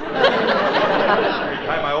loose. Every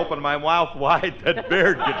time I open my mouth wide, that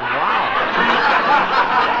beard gets wild.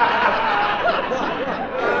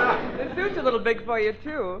 The suit's a little big for you,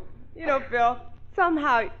 too. You know, Phil,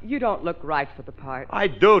 somehow you don't look right for the part. I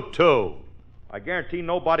do, too. I guarantee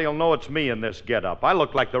nobody will know it's me in this getup. I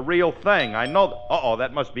look like the real thing. I know... Uh-oh,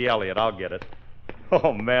 that must be Elliot. I'll get it.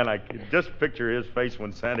 Oh, man, I can just picture his face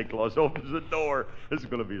when Santa Claus opens the door. This is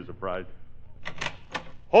going to be a surprise.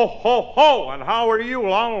 Ho, ho, ho, and how are you?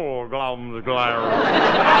 You're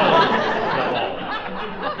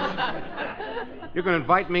going to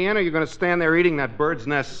invite me in, or you're going to stand there eating that bird's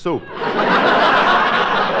nest soup?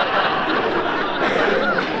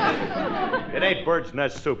 It ain't bird's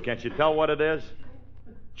nest soup. Can't you tell what it is?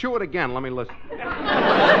 Chew it again. Let me listen.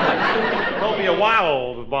 Told me a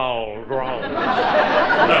wild ball grown.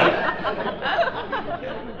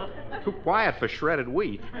 Too quiet for shredded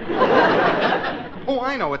wheat. Oh,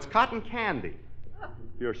 I know. It's cotton candy.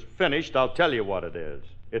 If you're finished, I'll tell you what it is.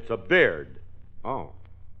 It's a beard. Oh.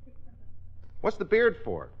 What's the beard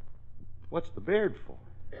for? What's the beard for?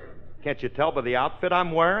 Can't you tell by the outfit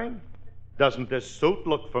I'm wearing? Doesn't this suit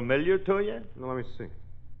look familiar to you? Well, let me see.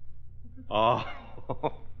 Oh.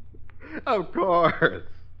 Of course.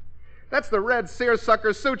 That's the red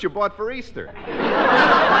seersucker suit you bought for Easter.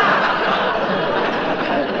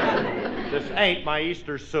 This ain't my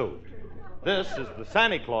Easter suit. This is the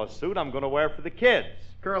Santa Claus suit I'm going to wear for the kids.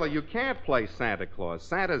 Curly, you can't play Santa Claus.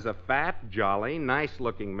 Santa's a fat, jolly,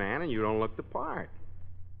 nice-looking man, and you don't look the part.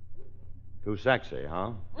 Too sexy,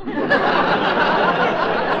 huh?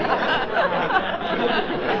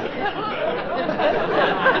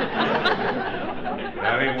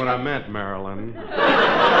 That ain't what I meant, Marilyn.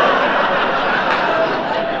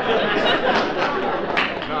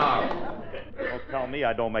 No. Don't tell me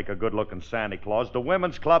I don't make a good-looking Santa Claus. The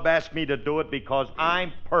Women's Club asked me to do it because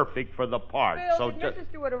I'm perfect for the part. Phil, did Mrs.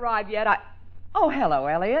 Stewart arrive yet? Oh, hello,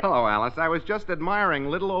 Elliot. Hello, Alice. I was just admiring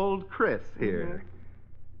little old Chris here. Mm-hmm.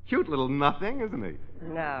 Cute little nothing, isn't he?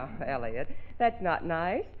 No, Elliot, that's not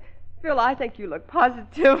nice. Phil, I think you look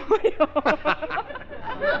positively...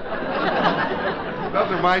 Those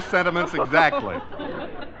are my sentiments exactly.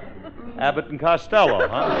 Abbott and Costello,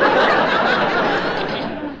 huh?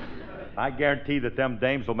 I guarantee that them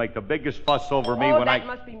dames will make the biggest fuss over me when that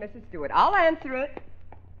must be Mrs. Stewart. I'll answer it.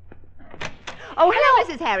 Oh, hello,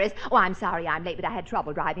 Mrs. Harris. Oh, I'm sorry I'm late, but I had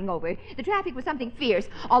trouble driving over. The traffic was something fierce.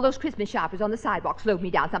 All those Christmas shoppers on the sidewalk slowed me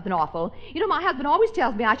down something awful. You know, my husband always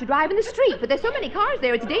tells me I should drive in the street, but there's so many cars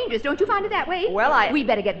there, it's dangerous. Don't you find it that way? Well, We'd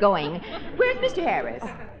better get going. Where's Mr. Harris?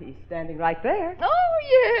 Oh, he's standing right there. Oh,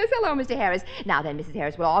 yes. Hello, Mr. Harris. Now then, Mrs.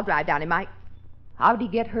 Harris, we'll all drive down in my... How'd he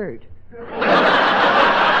get hurt?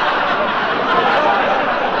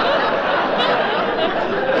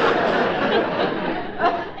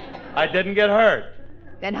 I didn't get hurt.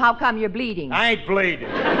 Then how come you're bleeding? I ain't bleeding.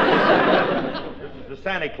 This is the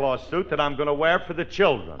Santa Claus suit that I'm going to wear for the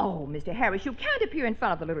children. Oh, Mr. Harris, you can't appear in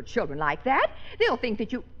front of the little children like that. They'll think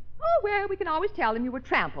that you... Oh, well, we can always tell them you were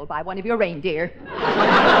trampled by one of your reindeer. If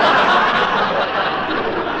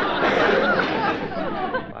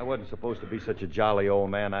I wasn't supposed to be such a jolly old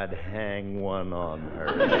man, I'd hang one on her.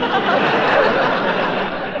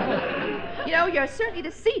 You know, you're certainly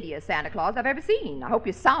the seediest Santa Claus I've ever seen. I hope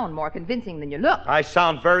you sound more convincing than you look. I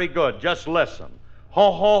sound very good. Just listen.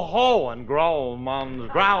 Ho, ho, ho, and growl, mom's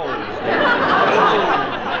growls.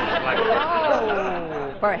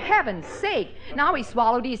 Oh, for heaven's sake. Now he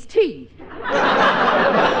swallowed his teeth.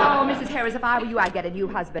 Oh, Mrs. Harris, if I were you, I'd get a new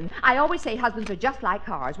husband. I always say husbands are just like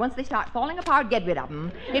cars. Once they start falling apart, get rid of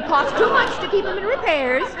them. It costs too much to keep them in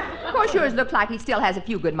repairs. Of course, yours looks like he still has a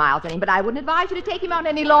few good miles in him, but I wouldn't advise you to take him on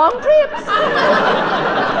any long trips.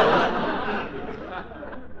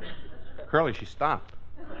 Curly, she stopped.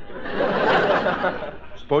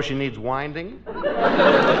 Suppose she needs winding?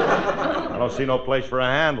 I don't see no place for a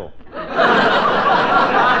handle.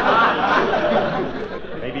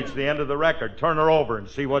 Maybe it's the end of the record. Turn her over and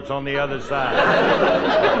see what's on the other side.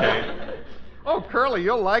 Okay. Oh, Curly,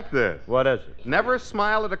 you'll like this. What is it? Never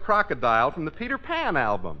Smile at a Crocodile from the Peter Pan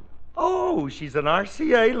album. Oh, she's an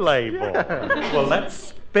RCA label. Yeah. Well, let's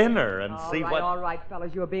spin her and see what... All right,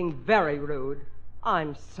 fellas, you're being very rude.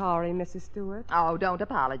 I'm sorry, Mrs. Stewart. Oh, don't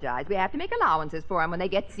apologize. We have to make allowances for them when they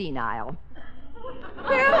get senile.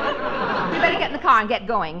 Well, you better get in the car and get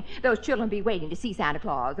going. Those children will be waiting to see Santa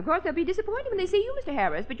Claus. Of course, they'll be disappointed when they see you, Mr.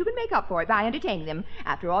 Harris, but you can make up for it by entertaining them.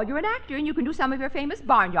 After all, you're an actor, and you can do some of your famous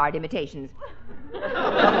barnyard imitations.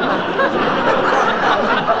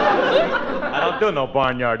 I don't do no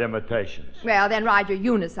barnyard imitations. Well, then ride your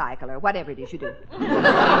unicycle or whatever it is you do. I'm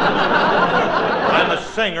a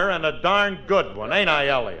singer and a darn good one, ain't I,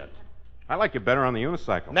 Elliot? I like you better on the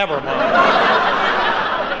unicycle. Never mind.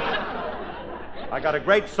 I got a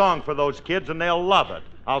great song for those kids, and they'll love it.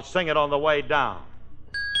 I'll sing it on the way down.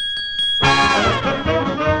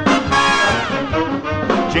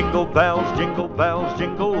 Jingle bells,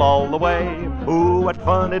 jingle all the way. Ooh, what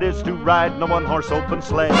fun it is to ride in a one-horse open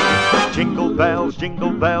sleigh. Jingle bells,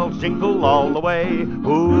 jingle all the way.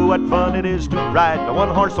 Ooh, what fun it is to ride in a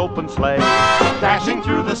one-horse open sleigh. Dashing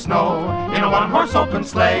through the snow in a one-horse open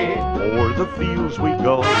sleigh. O'er the fields we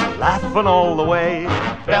go, laughing all the way.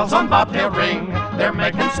 Bells on bobtail ring, they're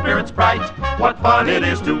making spirits bright. What fun it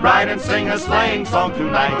is to ride and sing a sleighing song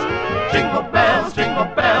tonight. Jingle bells,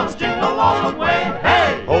 jingle all the way.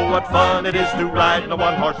 Hey! Oh, what fun it is to ride in a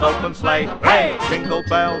one-horse open sleigh. Hey! Jingle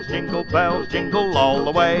bells, jingle all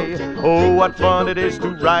the way. Oh, what fun it is to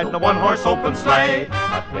ride in a one-horse open sleigh.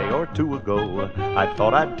 A day or two ago, I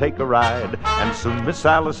thought I'd take a ride, and soon Miss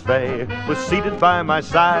Alice Faye was seated by my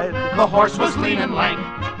side. The horse was lean and lank,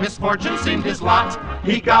 misfortune seemed his lot.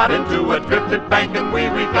 He got into a drifted bank and we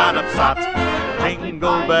got upset.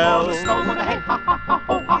 Jingle bells,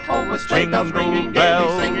 jingle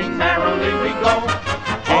bells, singing merrily we go.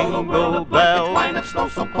 Jingle bells, line of snow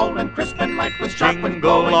so cold and crisp and light with sharp and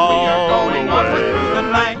going. We are going onward through the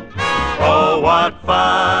night. Oh, what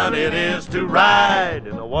fun it is to ride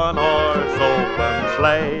in a one-horse open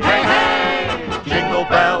sleigh. Hey, hey! Jingle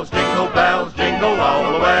bells, jingle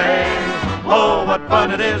all the way. Oh, what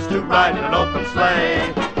fun it is to ride in an open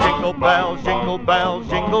sleigh. Jingle bells,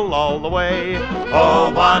 jingle all the way.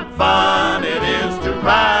 Oh, what fun it is to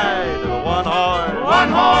ride in a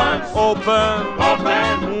one-horse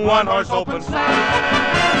open one-horse open sleigh.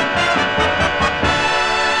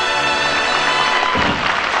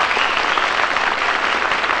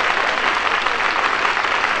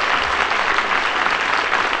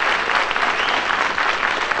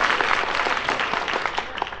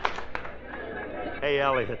 Hey,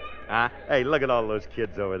 Elliot. Huh? Hey, look at all those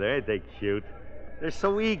kids over there. Ain't they cute? They're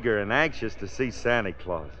so eager and anxious to see Santa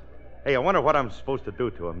Claus. Hey, I wonder what I'm supposed to do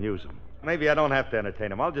to amuse them. Maybe I don't have to entertain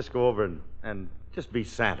them. I'll just go over and just be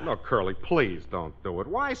Santa. No, Curly, please don't do it.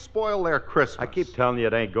 Why spoil their Christmas? I keep telling you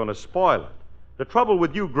it ain't going to spoil it. The trouble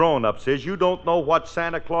with you grown-ups is you don't know what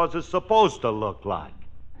Santa Claus is supposed to look like.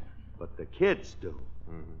 But the kids do.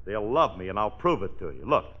 Mm-hmm. They'll love me, and I'll prove it to you.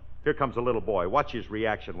 Look, here comes a little boy. Watch his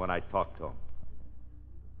reaction when I talk to him.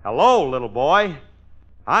 Hello, little boy.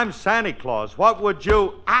 I'm Santa Claus. What would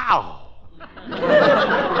you... Ow!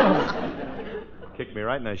 Kick me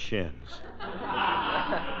right in the shins.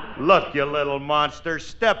 Look, you little monster.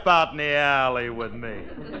 Step out in the alley with me.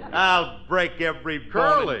 I'll break every bone.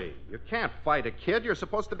 Curly, you can't fight a kid. You're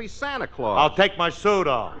supposed to be Santa Claus. I'll take my suit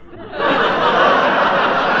off.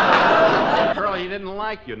 Curly, he didn't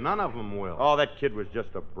like you. None of them will. Oh, that kid was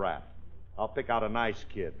just a brat. I'll pick out a nice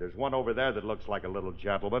kid. There's one over there that looks like a little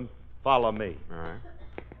gentleman. Follow me. All right.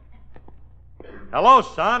 Hello,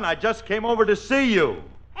 son. I just came over to see you.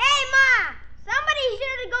 Hey, Ma! Somebody's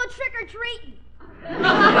here to go trick-or-treating.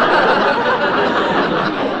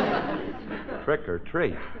 Trick or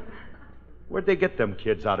treat? Where'd they get them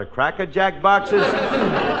kids out of Cracker Jack boxes?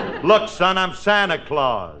 Look, son, I'm Santa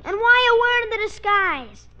Claus. And why are you wearing the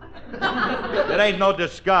disguise? It ain't no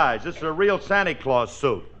disguise. This is a real Santa Claus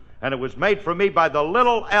suit. And it was made for me by the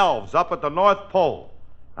little elves up at the North Pole.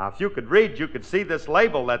 Now, if you could read, you could see this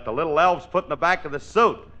label that the little elves put in the back of the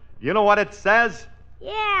suit. You know what it says?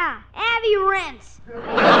 Yeah, Abby rents.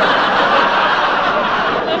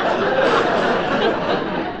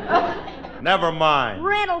 Never mind.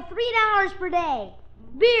 Rental $3 per day.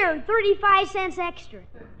 Beer 35 cents extra.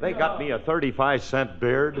 They got me a 35-cent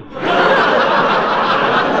beard.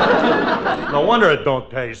 No wonder it don't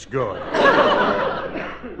taste good.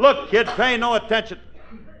 Look, kid, pay no attention.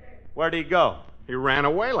 Where'd he go? He ran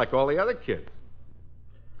away like all the other kids.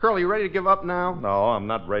 Curly, you ready to give up now? No, I'm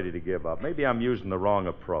not ready to give up. Maybe I'm using the wrong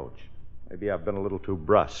approach. Maybe I've been a little too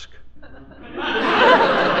brusque.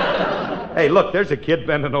 Hey, look, there's a kid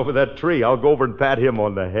bending over that tree. I'll go over and pat him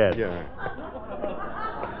on the head. Yeah.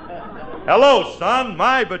 Hello, son.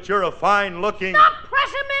 My, but you're a fine-looking... Stop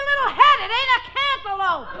pressing me, little head. It ain't a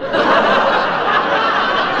cantaloupe.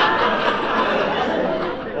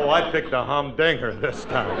 Oh, I picked a humdinger this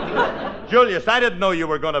time. Julius, I didn't know you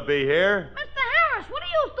were going to be here. Mr. Harris, what are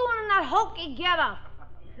you doing in that hokey getup?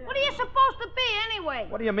 What are you supposed to be, anyway?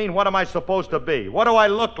 What do you mean, what am I supposed to be? What do I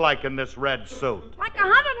look like in this red suit? Like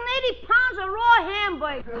 180 pounds of raw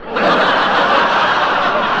hamburger.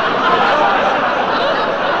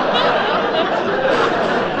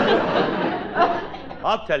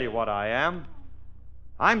 I'll tell you what I am.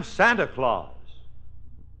 I'm Santa Claus.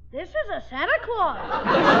 This is a Santa Claus.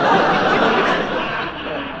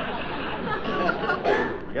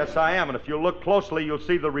 Yes, I am, and if you look closely, you'll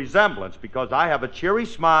see the resemblance, because I have a cheery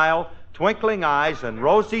smile, twinkling eyes, and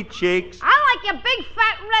rosy cheeks. I like your big,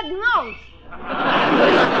 fat, red nose.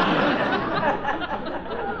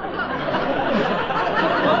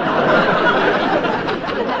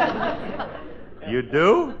 You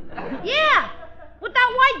do? Yeah. With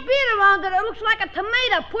that white beard around it, it looks like a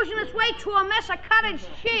tomato pushing its way through a mess of cottage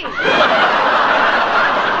cheese.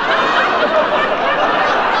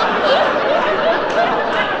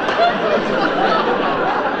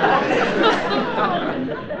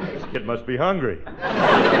 This kid must be hungry.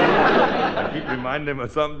 I keep reminding him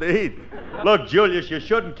of something to eat. Look, Julius, you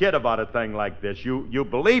shouldn't kid about a thing like this. You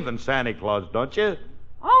believe in Santa Claus, don't you?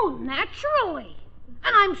 Oh, naturally.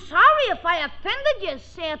 And I'm sorry if I offended you,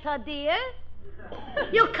 Santa dear.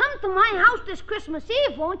 You'll come to my house this Christmas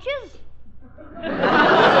Eve, won't you?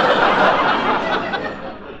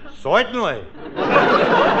 Certainly.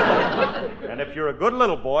 And if you're a good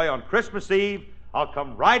little boy, on Christmas Eve, I'll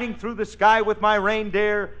come riding through the sky with my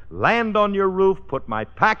reindeer, land on your roof, put my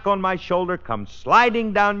pack on my shoulder, come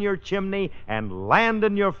sliding down your chimney, and land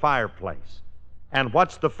in your fireplace. And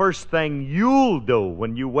what's the first thing you'll do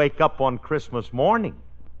when you wake up on Christmas morning?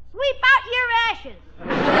 Sweep out your ashes.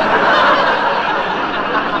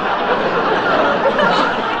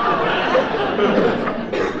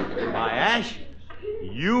 My ashes?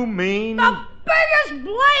 You mean... The biggest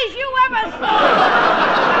blaze you ever saw!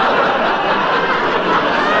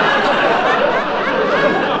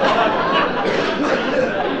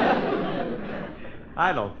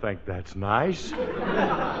 I don't think that's nice.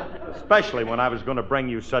 Especially when I was going to bring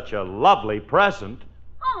you such a lovely present.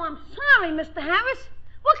 Oh, I'm sorry, Mr. Harris.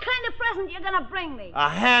 What kind of present you going to bring me? A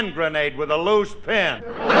hand grenade with a loose pin.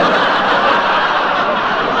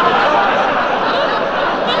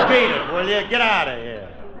 Beat it, will you? Get out of here.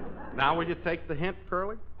 Now will you take the hint,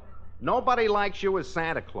 Curly? Nobody likes you as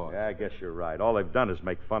Santa Claus. Yeah, I guess you're right. All they've done is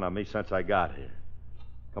make fun of me since I got here.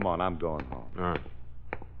 Come on, I'm going home. All right.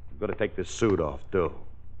 I'm going to take this suit off, too.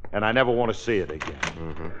 And I never want to see it again.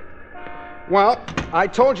 Mm-hmm. Well, I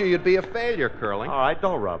told you you'd be a failure, Curly. All right,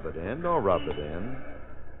 don't rub it in. Don't rub it in.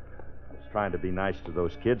 I was trying to be nice to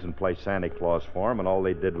those kids and play Santa Claus for them, and all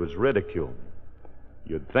they did was ridicule me.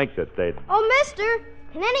 You'd think that they'd... Oh, mister,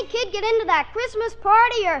 can any kid get into that Christmas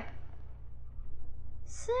party or...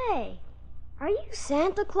 Say, are you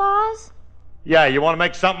Santa Claus? Yeah, you want to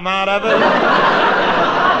make something out of it?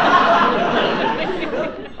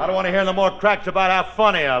 I don't want to hear no more cracks about how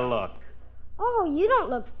funny I look. Oh, you don't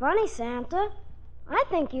look funny, Santa. I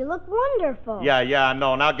think you look wonderful. Yeah, I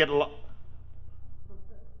know. Now get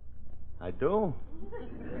I do?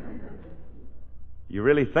 You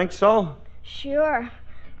really think so? Sure.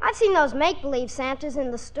 I've seen those make-believe Santas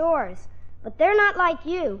in the stores, but they're not like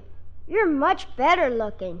you. You're much better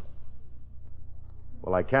looking.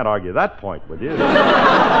 Well, I can't argue that point with you. Wait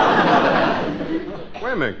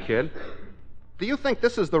a minute, kid. Do you think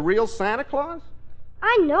this is the real Santa Claus?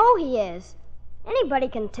 I know he is. Anybody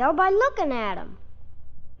can tell by looking at him.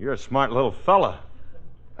 You're a smart little fella.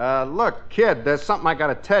 Look, kid, there's something I got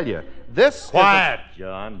to tell you. This Quiet, you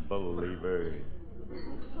unbeliever.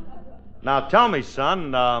 Now, tell me,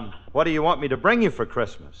 son, what do you want me to bring you for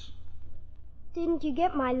Christmas? Didn't you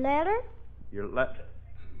get my letter? Your letter?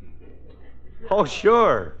 Oh,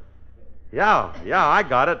 sure. Yeah, I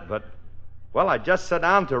got it, but, well, I just sat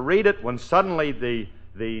down to read it when suddenly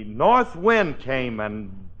the north wind came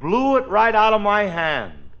and blew it right out of my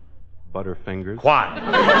hand. Butterfingers. Quiet.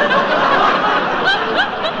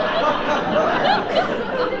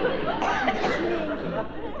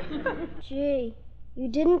 Gee, you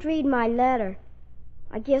didn't read my letter.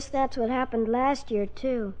 I guess that's what happened last year,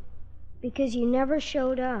 too. Because you never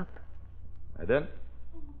showed up. I didn't?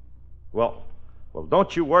 Well, Well,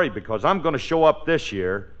 don't you worry, because I'm going to show up this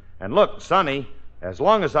year. And look, Sonny, as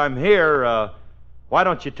long as I'm here, why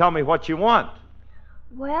don't you tell me what you want?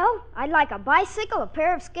 Well, I'd like a bicycle, a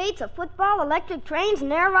pair of skates, a football, electric trains,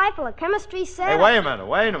 an air rifle, a chemistry set. Hey, wait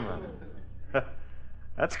a minute.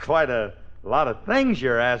 That's quite a lot of things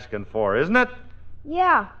you're asking for, isn't it?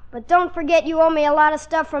 Yeah, but don't forget you owe me a lot of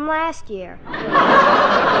stuff from last year.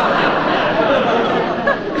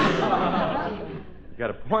 You got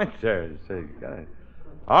a point there.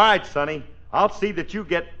 All right, Sonny. I'll see that you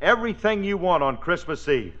get everything you want on Christmas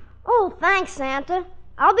Eve. Oh, thanks, Santa.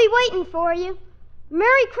 I'll be waiting for you.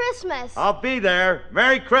 Merry Christmas. I'll be there.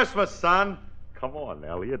 Merry Christmas, son. Come on,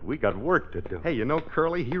 Elliot. We got work to do. Hey, you know,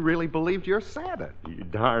 Curly, he really believed you're Santa. You're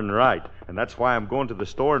darn right. And that's why I'm going to the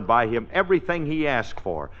store and buy him everything he asked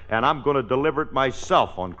for. And I'm going to deliver it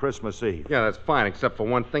myself on Christmas Eve. Yeah, that's fine, except for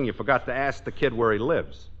one thing. You forgot to ask the kid where he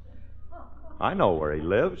lives. I know where he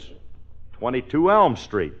lives. 22 Elm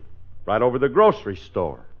Street. Right over the grocery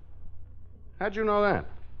store. How'd you know that?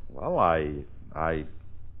 Well, I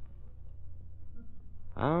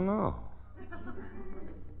don't know.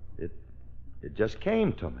 It just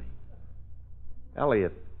came to me.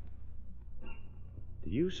 Elliot,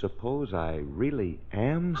 do you suppose I really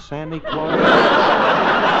am Santa Claus?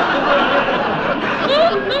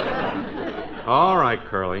 All right,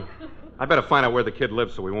 Curly. I better find out where the kid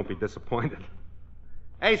lives so we won't be disappointed.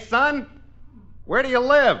 Hey, son, where do you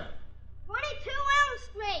live? 22 Elm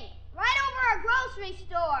Street, right over our grocery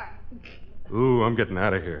store. Ooh, I'm getting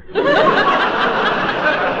out of here.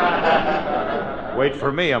 Wait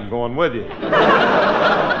for me, I'm going with you.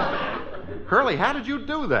 Curly, how did you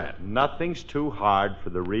do that? Nothing's too hard for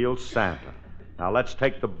the real Santa. Now let's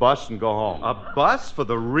take the bus and go home. A bus for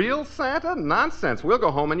the real Santa? Nonsense. We'll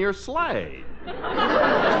go home in your sleigh. All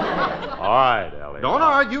right, Elliot. Don't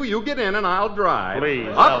argue. You get in and I'll drive. Please,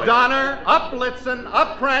 Up Elliot. Donner, up Blitzen,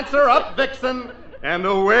 up Prancer, up Vixen, and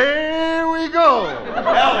away we go.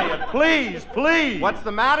 Elliot, please, please. What's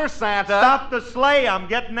the matter, Santa? Stop the sleigh. I'm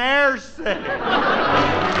getting air sick.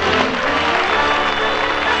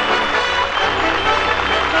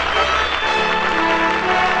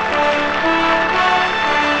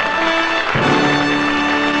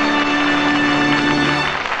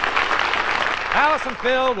 Alice and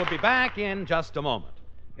Phil will be back in just a moment.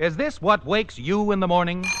 Is this what wakes you in the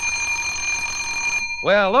morning?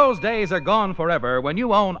 Well, those days are gone forever when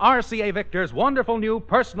you own RCA Victor's wonderful new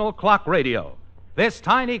personal clock radio. This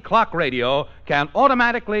tiny clock radio can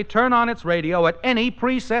automatically turn on its radio at any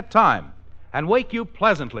preset time and wake you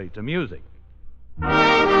pleasantly to music.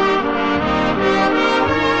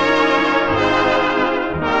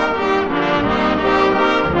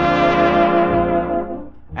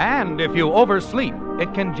 And if you oversleep,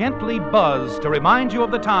 it can gently buzz to remind you of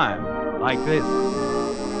the time, like this.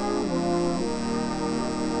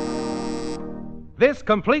 This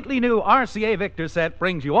completely new RCA Victor set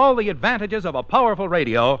brings you all the advantages of a powerful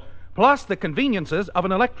radio, plus the conveniences of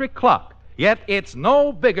an electric clock. Yet it's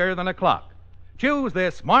no bigger than a clock. Choose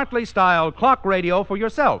this smartly styled clock radio for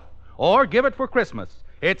yourself, or give it for Christmas.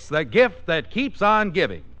 It's the gift that keeps on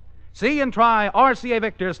giving. See and try RCA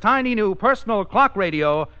Victor's tiny new personal clock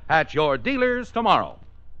radio at your dealers tomorrow.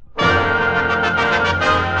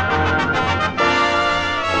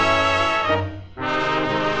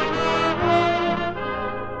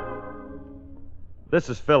 This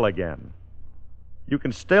is Phil again. You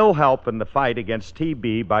can still help in the fight against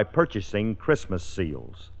TB by purchasing Christmas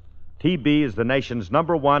seals. TB is the nation's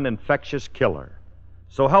 #1 infectious killer.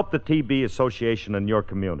 So help the TB Association in your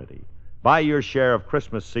community. Buy your share of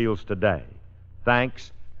Christmas seals today.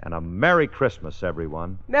 Thanks, and a Merry Christmas,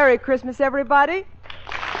 everyone. Merry Christmas, everybody.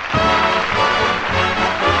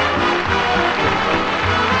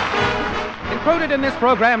 Included in this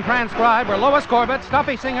program transcribed were Lois Corbett,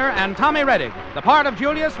 Stuffy Singer, and Tommy Reddick. The part of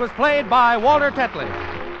Julius was played by Walter Tetley.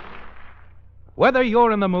 Whether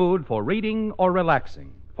you're in the mood for reading or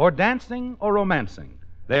relaxing, for dancing or romancing,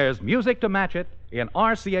 there's music to match it in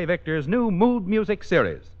RCA Victor's new Mood Music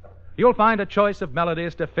series. You'll find a choice of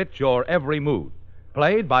melodies to fit your every mood,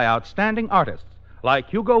 played by outstanding artists like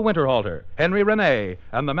Hugo Winterhalter, Henry Renee,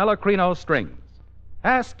 and the Melocrino Strings.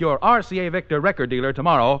 Ask your RCA Victor record dealer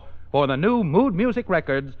tomorrow for the new Mood Music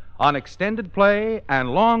records on extended play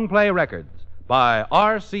and long play records by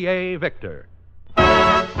RCA Victor.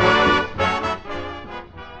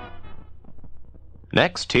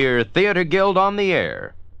 Next, hear Theater Guild on the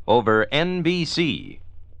Air over NBC.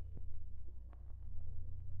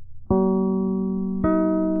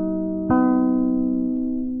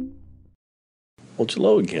 Well,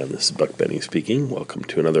 hello again. This is Buck Benny speaking. Welcome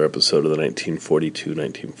to another episode of the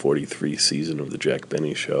 1942-1943 season of the Jack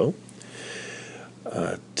Benny Show.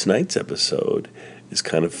 Tonight's episode is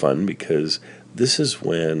kind of fun because this is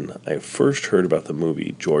when I first heard about the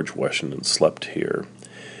movie George Washington Slept Here,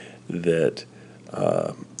 that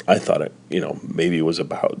I thought it, maybe it was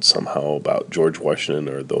somehow about George Washington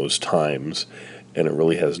or those times, and it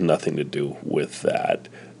really has nothing to do with that,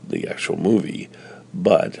 the actual movie.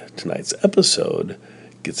 But tonight's episode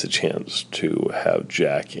gets a chance to have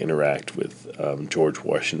Jack interact with George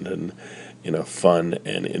Washington in a fun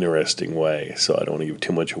and interesting way. So I don't want to give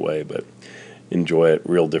too much away, but enjoy it.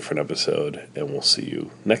 Real different episode, and we'll see you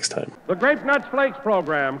next time. The Grape Nuts Flakes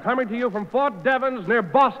program, coming to you from Fort Devens near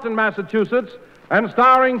Boston, Massachusetts, and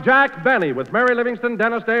starring Jack Benny with Mary Livingston,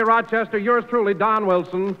 Dennis Day, Rochester, yours truly, Don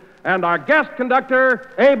Wilson, and our guest conductor,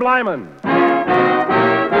 Abe Lyman.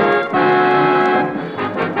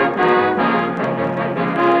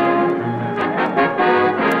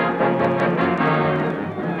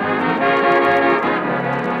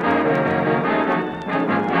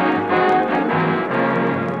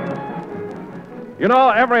 You know,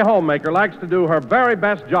 every homemaker likes to do her very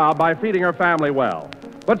best job by feeding her family well.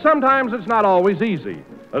 But sometimes it's not always easy,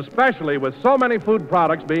 especially with so many food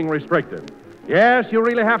products being restricted. Yes, you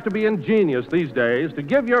really have to be ingenious these days to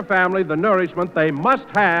give your family the nourishment they must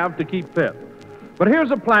have to keep fit. But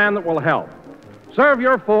here's a plan that will help. Serve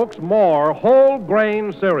your folks more whole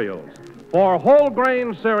grain cereals. For whole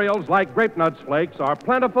grain cereals like Grape Nuts Flakes are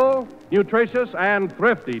plentiful, nutritious, and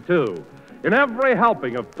thrifty, too. In every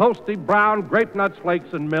helping of toasty brown Grape Nuts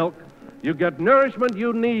Flakes and milk, you get nourishment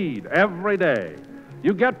you need every day.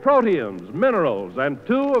 You get proteins, minerals, and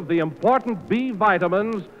 2 of the important B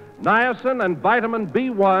vitamins, niacin and vitamin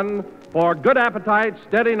B1, for good appetite,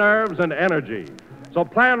 steady nerves, and energy. So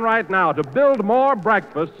plan right now to build more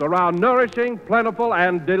breakfasts around nourishing, plentiful,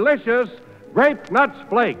 and delicious Grape Nuts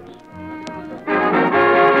Flakes.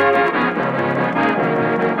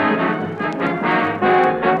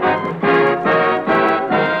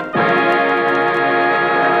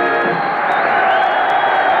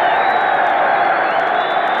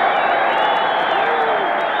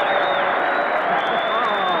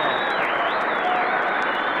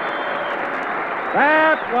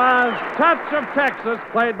 Touch of Texas,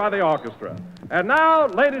 played by the orchestra. And now,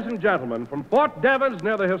 ladies and gentlemen, from Fort Devens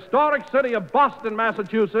near the historic city of Boston,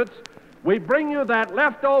 Massachusetts, we bring you that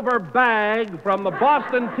leftover bag from the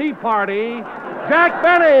Boston Tea Party, Jack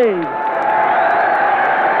Benny.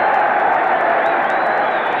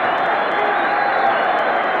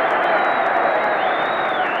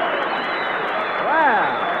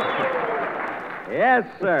 Yes,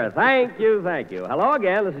 sir. Thank you, thank you. Hello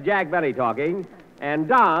again. This is Jack Benny talking. And,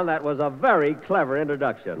 Don, that was a very clever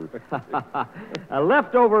introduction. A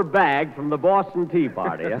leftover bag from the Boston Tea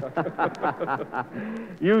Party.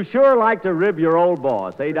 You sure like to rib your old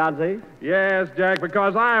boss, eh, Donzie? Yes, Jack,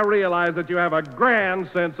 because I realize that you have a grand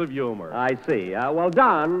sense of humor. I see. Well,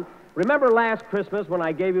 Don, remember last Christmas when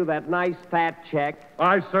I gave you that nice fat check?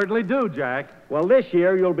 I certainly do, Jack. Well, this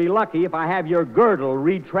year you'll be lucky if I have your girdle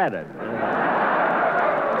retreaded.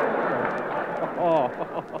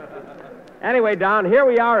 Anyway, Don, here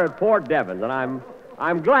we are at Fort Devens, and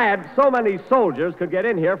I'm glad so many soldiers could get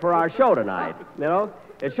in here for our show tonight. You know,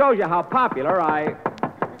 it shows you how popular I...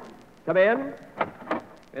 Come in.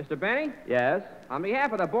 Mr. Benny? Yes? On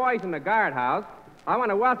behalf of the boys in the guardhouse, I want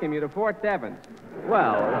to welcome you to Fort Devens.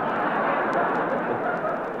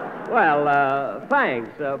 Thanks.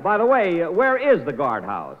 By the way, where is the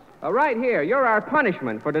guardhouse? Right here. You're our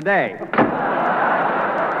punishment for today.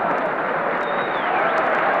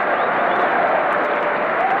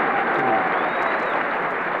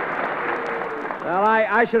 Well,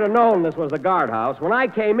 I should have known this was the guardhouse. When I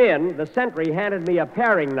came in, the sentry handed me a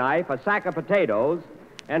paring knife, a sack of potatoes,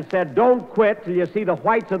 and said, "Don't quit till you see the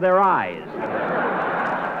whites of their eyes."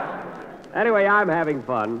 Anyway, I'm having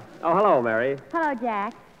fun. Oh, hello, Mary. Hello,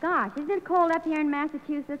 Jack. Gosh, isn't it cold up here in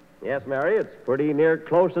Massachusetts? Yes, Mary, it's pretty near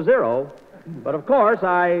close to zero. But, of course,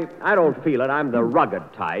 I don't feel it. I'm the rugged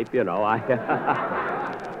type, you know. I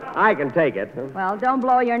can take it. Well, don't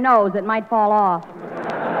blow your nose. It might fall off.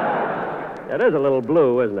 It is a little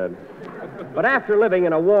blue, isn't it? But after living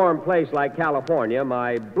in a warm place like California,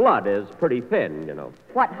 my blood is pretty thin, you know.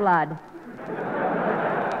 What blood?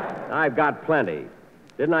 I've got plenty.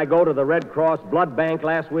 Didn't I go to the Red Cross blood bank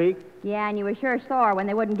last week? Yeah, and you were sure sore when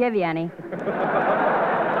they wouldn't give you any.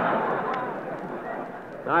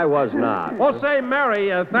 I was not. Well, say,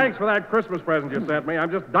 Mary, thanks for that Christmas present you sent me.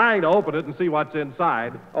 I'm just dying to open it and see what's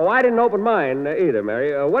inside. Oh, I didn't open mine either,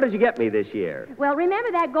 Mary. What did you get me this year? Well,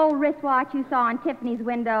 remember that gold wristwatch you saw on Tiffany's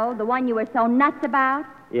window, the one you were so nuts about?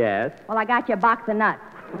 Yes. Well, I got you a box of nuts.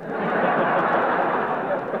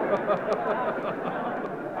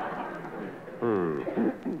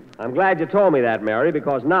 I'm glad you told me that, Mary,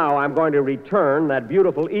 because now I'm going to return that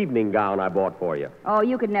beautiful evening gown I bought for you. Oh,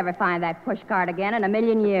 you could never find that pushcart again in a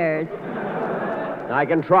million years. I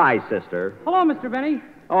can try, sister. Hello, Mr. Benny.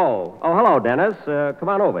 Oh, hello, Dennis. Come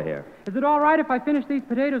on over here. Is it all right if I finish these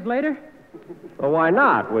potatoes later? Well, why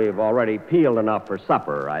not? We've already peeled enough for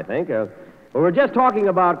supper, I think. We were just talking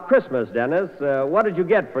about Christmas, Dennis. What did you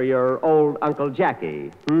get for your old Uncle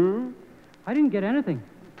Jackie? I didn't get anything.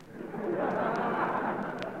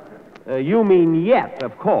 You mean yet,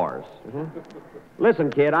 of course. Listen,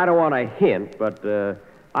 kid, I don't want to hint, but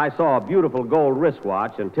I saw a beautiful gold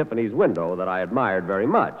wristwatch in Tiffany's window that I admired very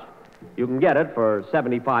much. You can get it for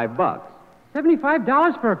 $75.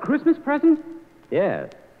 $75 for a Christmas present?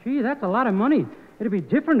 Yes. Gee, that's a lot of money. It'd be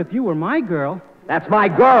different if you were my girl. That's my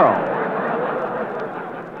girl.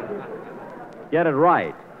 Get it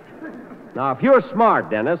right. Now, if you're smart,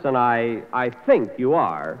 Dennis, and I think you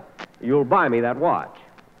are, you'll buy me that watch.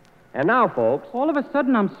 And now, folks... All of a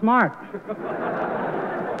sudden, I'm smart.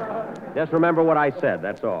 Just remember what I said,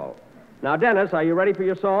 that's all. Now, Dennis, are you ready for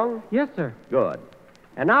your song? Yes, sir. Good.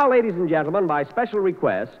 And now, ladies and gentlemen, by special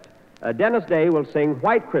request, Dennis Day will sing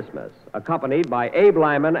White Christmas, accompanied by Abe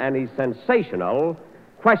Lyman and his sensational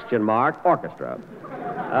Orchestra.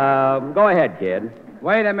 Go ahead, kid.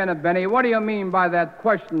 Wait a minute, Benny. What do you mean by that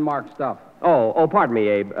question mark stuff? Oh, pardon me,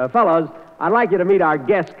 Abe. Fellows, I'd like you to meet our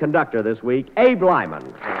guest conductor this week, Abe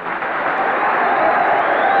Lyman.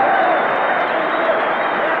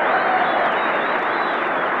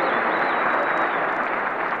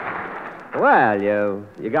 Well,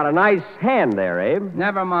 you got a nice hand there, Abe.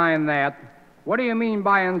 Never mind that. What do you mean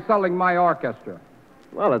by insulting my orchestra?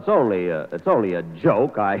 Well, it's only a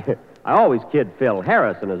joke. I always kid Phil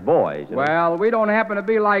Harris and his boys. You know? Well, we don't happen to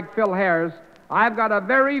be like Phil Harris. I've got a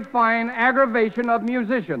very fine aggravation of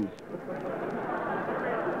musicians.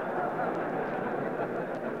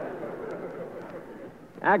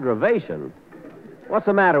 Aggravation? What's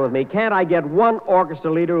the matter with me? Can't I get one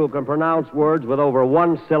orchestra leader who can pronounce words with over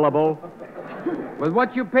one syllable? With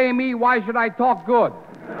what you pay me, why should I talk good?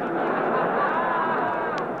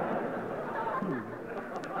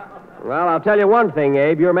 Well, I'll tell you one thing,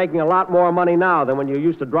 Abe. You're making a lot more money now than when you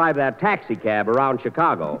used to drive that taxi cab around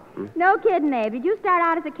Chicago. No kidding, Abe. Did you start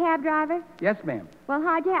out as a cab driver? Yes, ma'am. Well,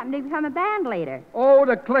 how'd you happen to become a band leader? Oh,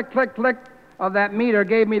 the click, click, click of that meter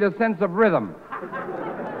gave me the sense of rhythm.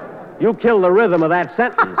 You killed the rhythm of that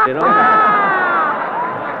sentence, you know.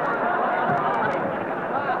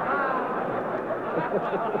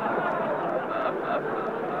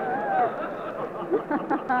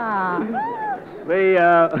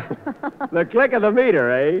 The click of the meter,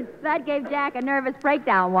 eh? That gave Jack a nervous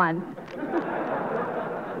breakdown once.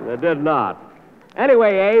 It did not.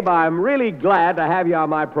 Anyway, Abe, I'm really glad to have you on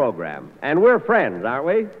my program. And we're friends, aren't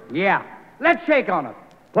we? Yeah. Let's shake on it.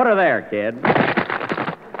 Put her there, kid.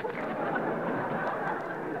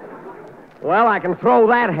 Well, I can throw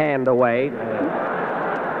that hand away.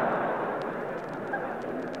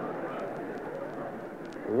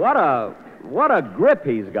 What a grip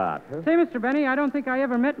he's got. Huh? Say, Mr. Benny, I don't think I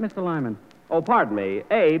ever met Mr. Lyman. Oh, pardon me.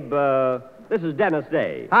 Abe, this is Dennis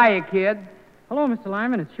Day. Hiya, kid. Hello, Mr.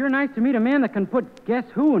 Lyman. It's sure nice to meet a man that can put Guess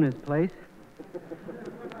Who in his place.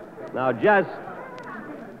 Now, just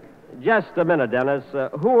a minute, Dennis.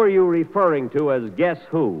 Who are you referring to as Guess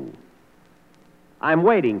Who? I'm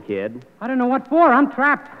waiting, kid. I don't know what for. I'm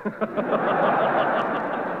trapped.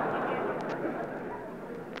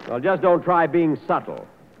 Well, just don't try being subtle.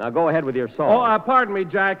 Now, go ahead with your song. Oh, pardon me,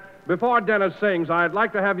 Jack. Before Dennis sings, I'd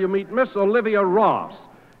like to have you meet Miss Olivia Ross.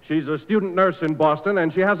 She's a student nurse in Boston,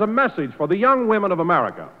 and she has a message for the young women of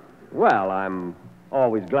America. Well, I'm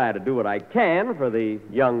always glad to do what I can for the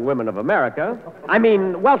young women of America. I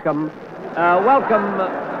mean, welcome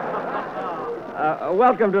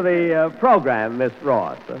to the program, Miss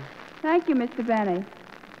Ross. Thank you, Mr. Benny.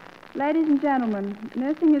 Ladies and gentlemen,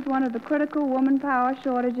 nursing is one of the critical woman power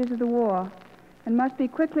shortages of the war and must be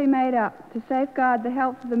quickly made up to safeguard the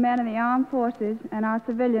health of the men in the armed forces and our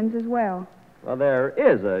civilians as well. Well, there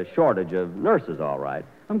is a shortage of nurses, all right.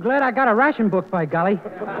 I'm glad I got a ration book, by golly.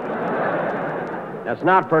 That's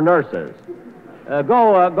not for nurses.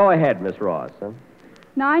 Go ahead, Miss Ross.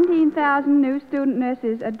 19,000 new student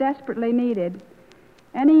nurses are desperately needed.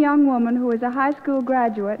 Any young woman who is a high school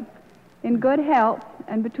graduate, in good health,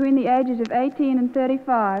 and between the ages of 18 and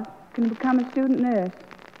 35 can become a student nurse.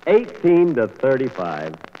 18 to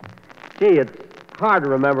 35. Gee, it's hard to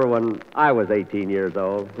remember when I was 18 years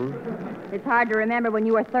old. It's hard to remember when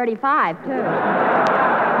you were 35, too.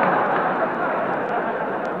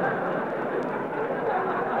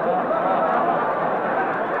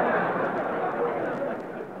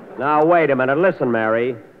 Now, wait a minute. Listen,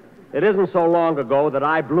 Mary. It isn't so long ago that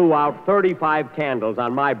I blew out 35 candles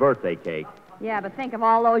on my birthday cake. Yeah, but think of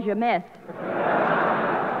all those you missed.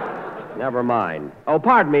 Never mind. Oh,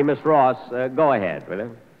 pardon me, Miss Ross. Go ahead, will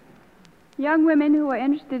you? Young women who are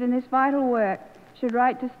interested in this vital work should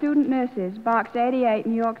write to Student Nurses, Box 88,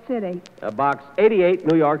 New York City. Box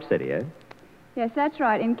 88, New York City, eh? Yes, that's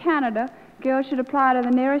right. In Canada, girls should apply to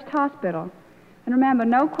the nearest hospital. And remember,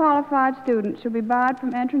 no qualified student should be barred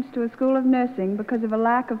from entrance to a school of nursing because of a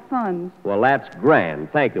lack of funds. Well, that's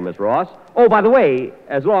grand. Thank you, Miss Ross. Oh, by the way,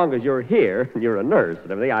 as long as you're here, you're a nurse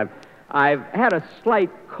and everything, I've had a slight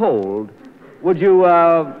cold. Would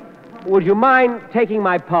you mind taking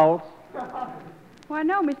my pulse? Why,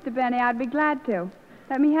 no, Mr. Benny, I'd be glad to.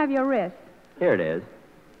 Let me have your wrist. Here it is.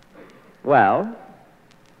 Well,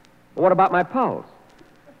 what about my pulse?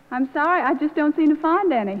 I'm sorry, I just don't seem to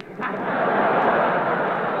find any.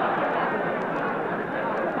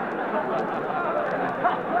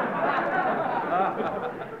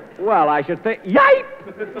 Well, I should think... Yipe!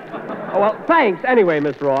 Oh, well, thanks. Anyway,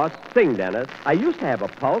 Miss Ross, sing, Dennis. I used to have a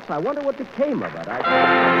pulse. I wonder what became of it.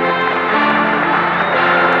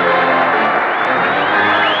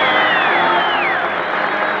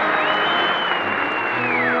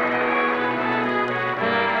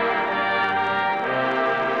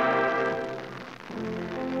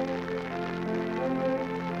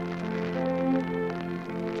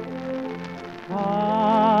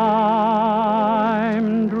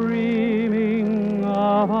 I'm dreaming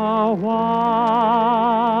of a white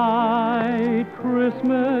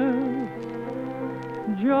Christmas,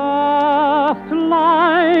 just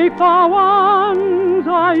like the ones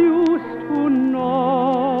I used to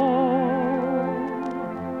know,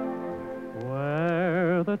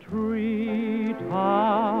 where the treetops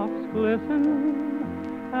glisten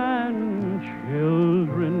and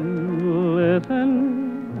children listen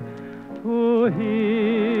to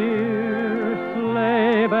hear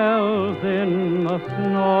sleigh bells in the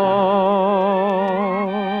snow.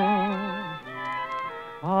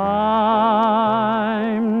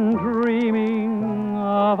 I'm dreaming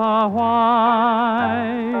of a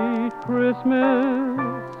white Christmas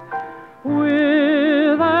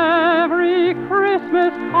with every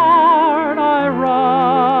Christmas card I write.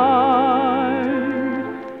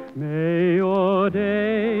 May your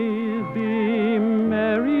days be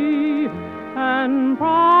merry and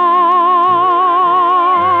bright,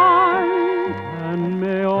 and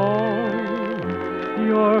may all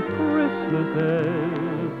your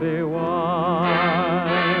Christmases be white.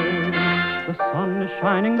 The sun is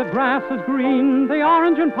shining, the grass is green, the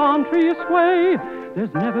orange and palm trees sway.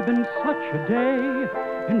 There's never been such a day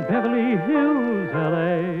in Beverly Hills,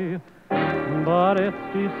 L.A. But it's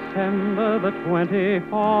December the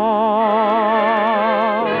 24th,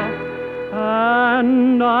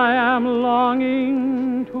 and I am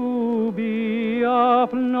longing to be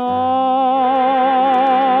up north.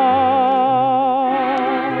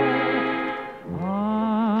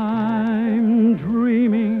 I'm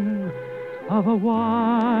dreaming of a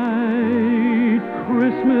white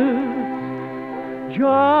Christmas,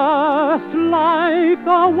 just like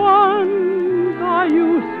the ones I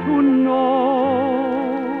used to know.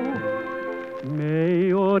 May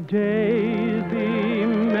your days be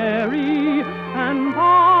merry and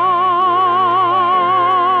bright,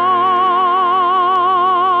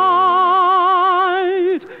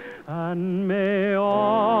 and may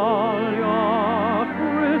all your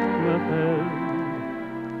Christmases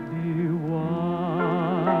be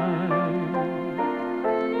white.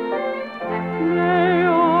 May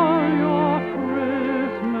all your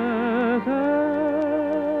Christmases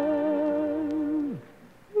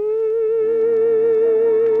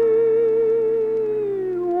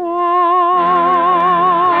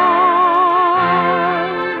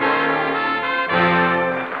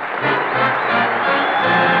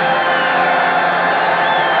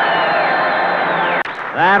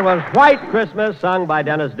That was White Christmas, sung by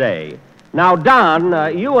Dennis Day. Now,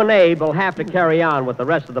 Don, you and Abe will have to carry on with the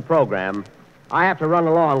rest of the program. I have to run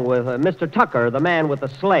along with Mr. Tucker, the man with the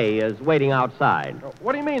sleigh, is waiting outside.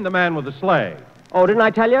 What do you mean, the man with the sleigh? Oh, didn't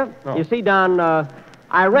I tell you? No. You see, Don,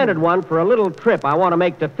 I rented one for a little trip I want to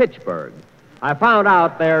make to Fitchburg. I found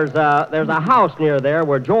out there's a house near there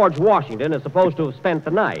where George Washington is supposed to have spent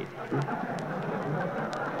the night.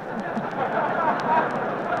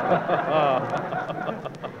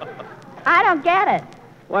 I don't get it.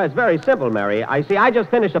 Well, it's very simple, Mary. I just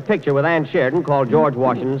finished a picture with Ann Sheridan called George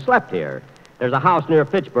Washington Slept Here. There's a house near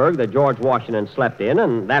Fitchburg that George Washington slept in,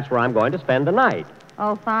 and that's where I'm going to spend the night.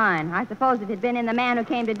 Oh, fine. I suppose if you'd been in The Man Who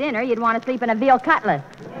Came to Dinner, you'd want to sleep in a veal cutlet.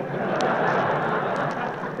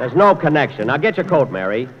 There's no connection. Now, get your coat,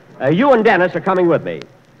 Mary. You and Dennis are coming with me.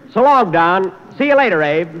 So long, Don. See you later,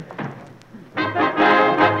 Abe.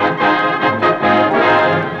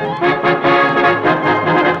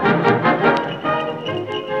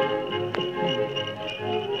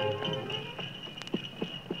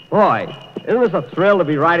 Boy, isn't this a thrill to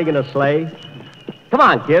be riding in a sleigh? Come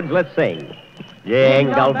on, kids, let's sing.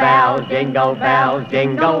 Jingle bells, jingle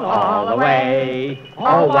all the way.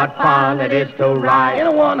 Oh, what fun it is to ride in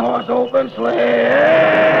a one-horse open sleigh.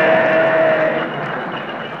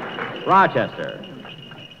 Rochester.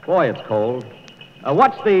 Boy, it's cold.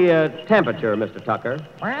 What's the temperature, Mr. Tucker?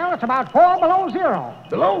 Well, it's about 4 below zero.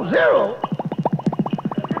 Below zero?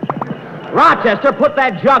 Rochester, put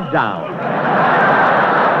that jug down.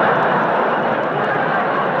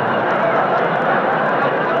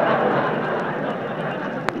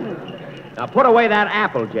 Now, put away that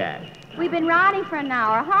Applejack. We've been riding for an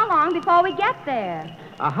hour. How long before we get there?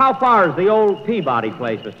 How far is the old Peabody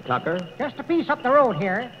place, Mr. Tucker? Just a piece up the road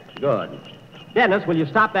here. Good. Dennis, will you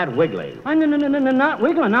stop that wiggling? No, not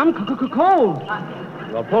wiggling. I'm cold.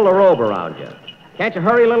 Well, pull the robe around you. Can't you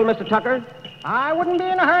hurry a little, Mr. Tucker? I wouldn't be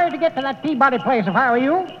in a hurry to get to that Peabody place if I were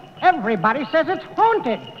you. Everybody says it's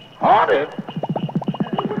haunted. Haunted?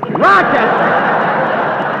 Rochester!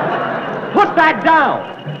 Put that down!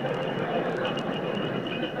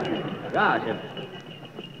 Gosh, it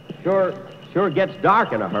sure gets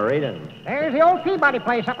dark in a hurry, doesn't it? There's the old Peabody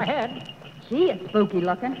place up ahead. Gee, it's spooky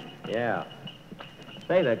looking. Yeah.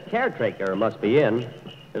 Say, the caretaker must be in.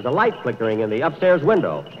 There's a light flickering in the upstairs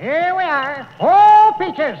window. Here we are. Oh,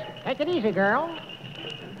 Peaches. Take it easy, girl.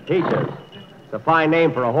 Peaches. It's a fine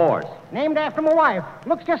name for a horse. Named after my wife.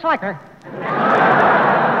 Looks just like her.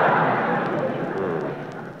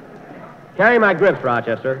 Carry my grips,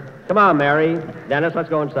 Rochester. Come on, Mary. Dennis, let's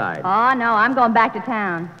go inside. Oh, no, I'm going back to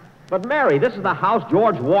town. But, Mary, this is the house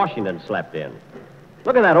George Washington slept in.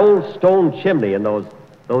 Look at that old stone chimney and those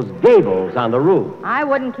gables on the roof. I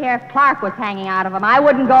wouldn't care if Clark was hanging out of them. I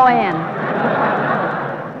wouldn't go in.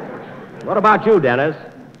 What about you, Dennis?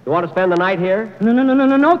 You want to spend the night here?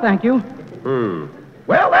 No, thank you.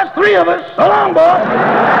 Well, that's 3 of us. So long, boys.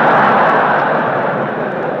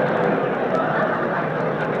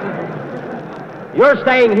 You're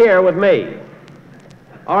staying here with me.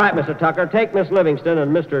 All right, Mr. Tucker, take Miss Livingston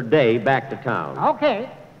and Mr. Day back to town. Okay.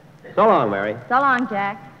 So long, Mary. So long,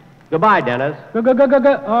 Jack. Goodbye, Dennis. Go.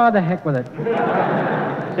 Oh, the heck with it.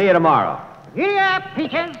 See you tomorrow. Yeah,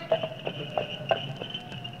 Peaches.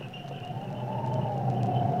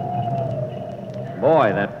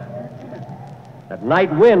 Boy, that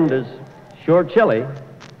night wind is sure chilly.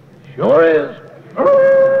 Sure is.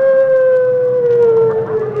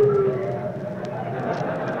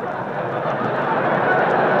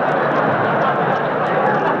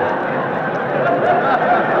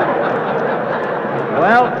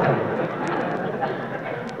 Well,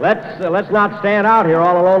 let's not stand out here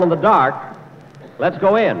all alone in the dark. Let's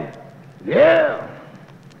go in. Yeah.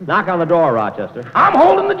 Knock on the door, Rochester. I'm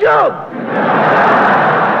holding the jug.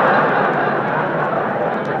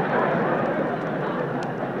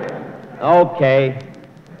 Okay.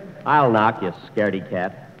 I'll knock, you scaredy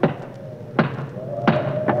cat.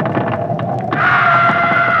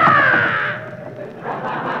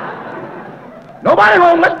 Nobody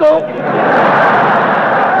home. Let's go.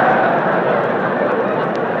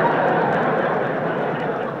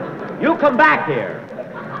 You come back here.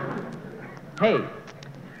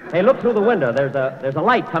 Hey, look through the window. There's a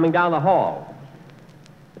light coming down the hall.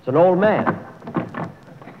 It's an old man.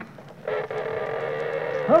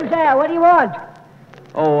 Who's there? What do you want?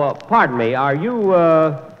 Oh, pardon me. Are you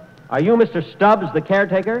Mr. Stubbs, the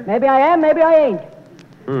caretaker? Maybe I am, maybe I ain't.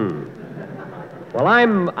 Well,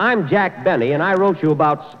 I'm Jack Benny, and I wrote you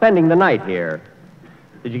about spending the night here.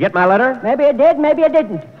 Did you get my letter? Maybe I did, maybe I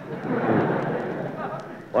didn't.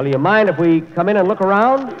 Well, do you mind if we come in and look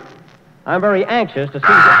around? I'm very anxious to see...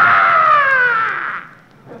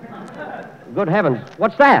 Good heavens,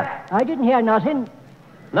 what's that? I didn't hear nothing.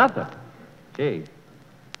 Nothing? Gee.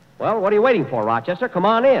 Well, what are you waiting for, Rochester? Come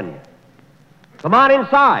on in. Come on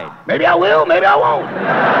inside. Maybe I will, maybe I won't.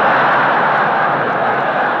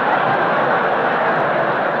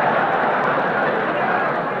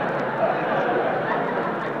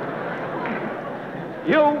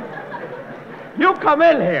 You come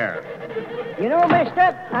in here. You know,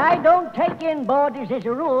 mister, I don't take in boarders as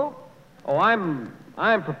a rule. Oh, I'm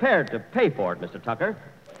prepared to pay for it, Mr. Tucker.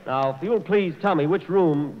 Now, if you'll please tell me which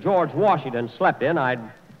room George Washington slept in, I'd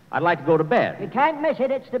like to go to bed. You can't miss it.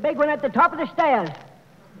 It's the big one at the top of the stairs.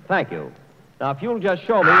 Thank you. Now, if you'll just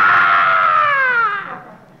show me...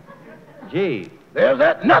 Gee. There's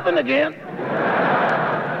that nothing again.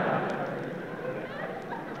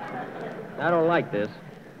 I don't like this.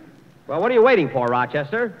 Well, what are you waiting for,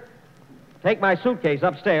 Rochester? Take my suitcase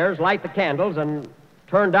upstairs, light the candles, and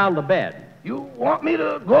turn down the bed. You want me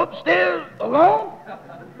to go upstairs alone?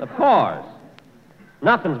 Of course.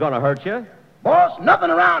 Nothing's going to hurt you. Boss, nothing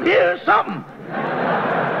around here is something.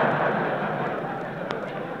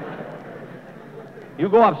 You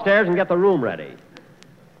go upstairs and get the room ready.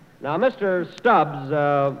 Now, Mr. Stubbs,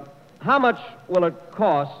 how much will it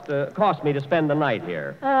cost me to spend the night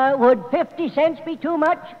here? Would 50 cents be too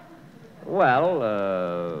much? Well,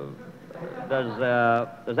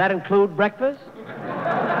 does that include breakfast?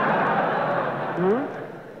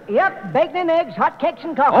 Yep, bacon and eggs, hot cakes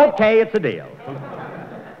and coffee. Okay, it's a deal.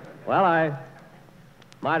 Well, I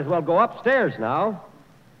might as well go upstairs now.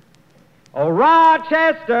 Oh,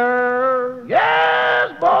 Rochester!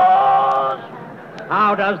 Yes, boss!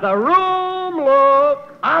 How does the room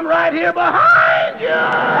look? I'm right here behind you!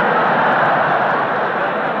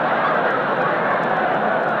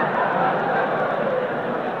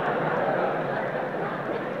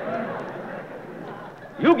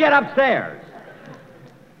 You get upstairs.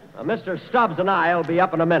 Now, Mr. Stubbs and I will be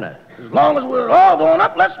up in a minute. As long as we're all going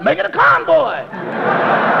up, let's make it a convoy.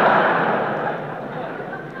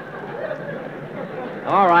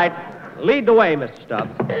 All right. Lead the way, Mr.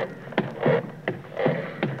 Stubbs.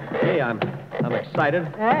 Gee, I'm excited.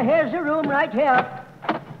 Here's the room right here.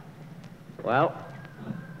 Well,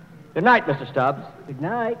 good night, Mr. Stubbs. Good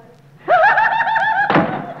night.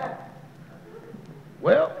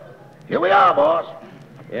 Well, here we are, boss.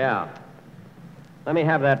 Yeah. Let me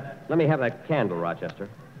have that candle, Rochester.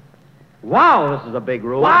 Wow, this is a big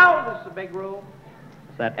room. Wow, this is a big room.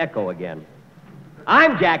 It's that echo again.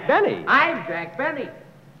 I'm Jack Benny. I'm Jack Benny.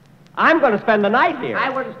 I'm going to spend the night here. I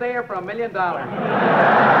wouldn't stay here for $1 million.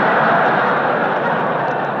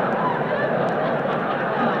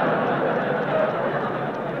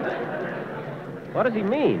 What does he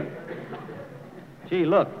mean? Gee,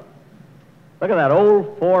 look. Look at that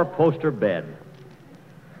old four-poster bed.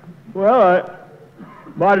 Well, I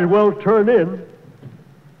might as well turn in.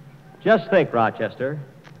 Just think, Rochester.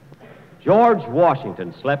 George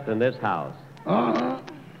Washington slept in this house. Uh-huh.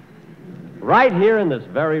 Right here in this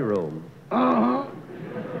very room. Uh-huh.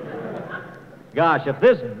 Gosh, if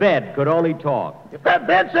this bed could only talk. If that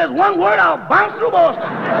bed says one word, I'll bounce through Boston.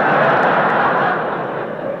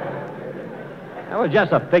 That was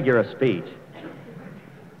just a figure of speech.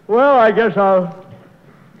 Well, I guess I'll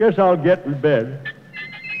get in bed.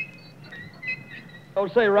 Oh,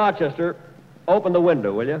 say, Rochester, open the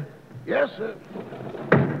window, will you? Yes, sir.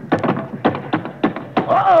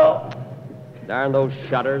 Uh-oh. Darn those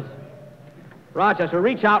shutters. Rochester,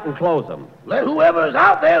 reach out and close them. Let whoever's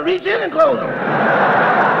out there reach in and close them.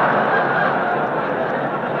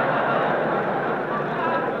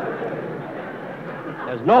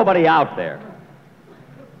 There's nobody out there.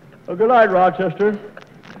 Well, good night, Rochester.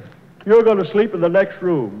 You're going to sleep in the next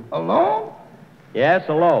room. Alone? Yes,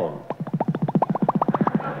 alone.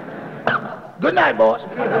 Good night, boss.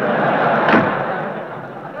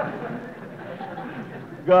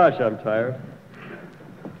 Gosh, I'm tired.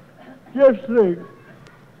 Just think.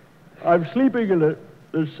 I'm sleeping in the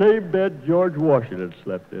same bed George Washington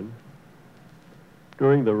slept in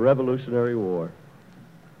during the Revolutionary War.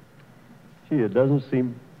 Gee, it doesn't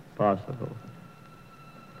seem possible.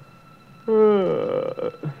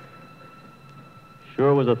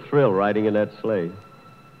 Sure was a thrill riding in that sleigh.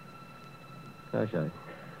 Gosh,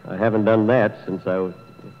 I haven't done that since I was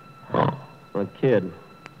a kid.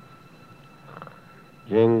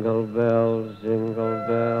 Jingle bells, jingle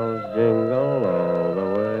all the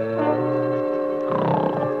way.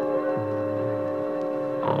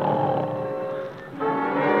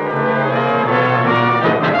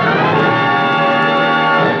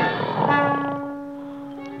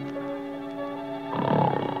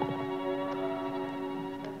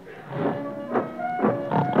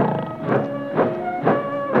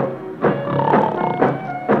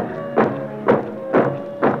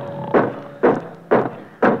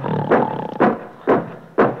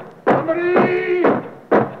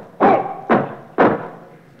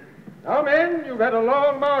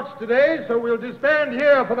 Today, so we'll disband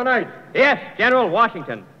here for the night. Yes, General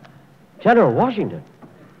Washington. General Washington?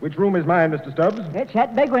 Which room is mine, Mr. Stubbs? It's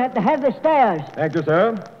that big one at the head of the stairs. Thank you,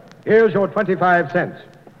 sir. Here's your 25 cents.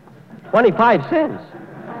 25 cents?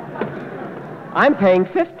 I'm paying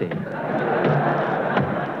 50.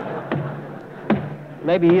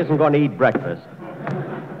 Maybe he isn't going to eat breakfast.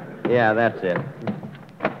 Yeah, that's it.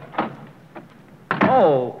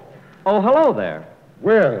 Oh, hello there.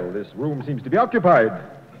 Well, this room seems to be occupied.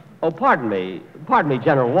 Oh, pardon me,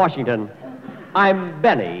 General Washington. I'm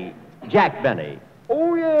Benny, Jack Benny.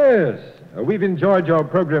 Oh, yes. We've enjoyed your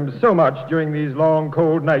program so much during these long,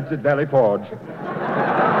 cold nights at Valley Forge.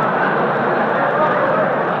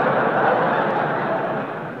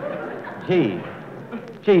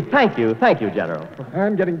 Gee, thank you, General.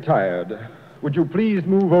 I'm getting tired. Would you please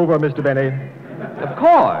move over, Mr. Benny? Of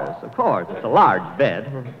course. It's a large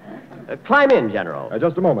bed. Climb in, General.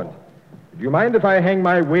 Just a moment. Do you mind if I hang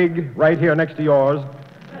my wig right here next to yours?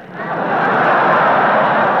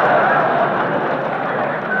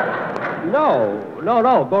 No.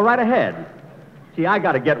 Go right ahead. Gee, I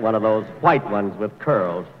got to get one of those white ones with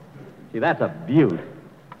curls. Gee, that's a beaut.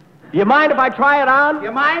 Do you mind if I try it on?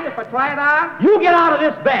 You mind if I try it on? You get out of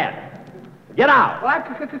this bed. Get out. Well, I'm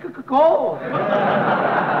cold.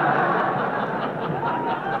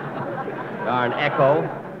 Darn echo.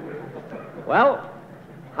 Well,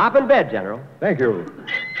 hop in bed, General. Thank you.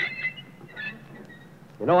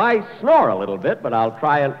 You know, I snore a little bit, but I'll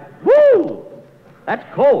try and... Woo! That's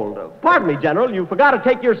cold. Pardon me, General, you forgot to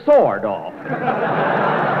take your sword off.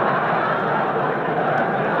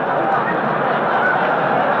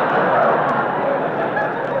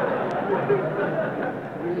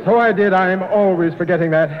 So I did. I'm always forgetting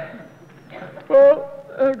that. Well,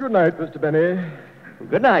 good night, Mr. Benny.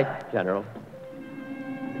 Good night, General.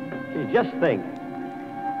 Gee, just think.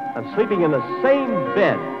 I'm sleeping in the same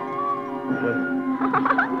bed with...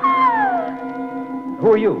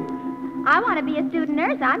 Who are you? I want to be a student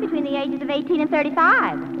nurse. I'm between the ages of 18 and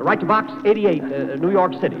 35. Right to Box 88, New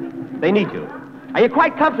York City. They need you. Are you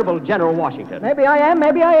quite comfortable, General Washington? Maybe I am,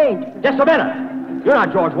 maybe I ain't. Just a minute. You're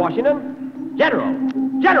not George Washington.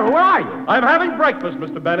 General, where are you? I'm having breakfast,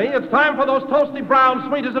 Mr. Benny. It's time for those toasty brown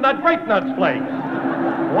sweeties and that Grape Nuts flakes.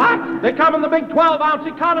 What? They come in the big 12-ounce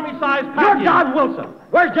economy-size package. You're John Wilson.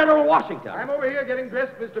 Where's General Washington? I'm over here getting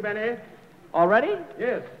dressed, Mr. Benny. Already?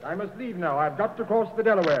 Yes, I must leave now. I've got to cross the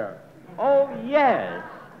Delaware. Oh, yes.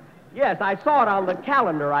 Yes, I saw it on the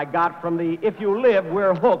calendar I got from the If You Live,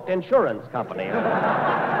 We're Hooked insurance company. It's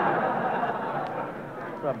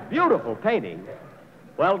a beautiful painting.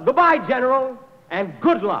 Well, goodbye, General, and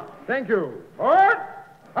good luck. Thank you. Forward!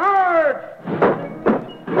 Forward!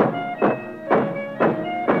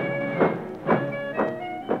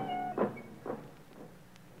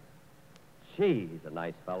 Gee, he's a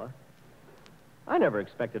nice fella. I never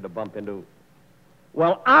expected to bump into...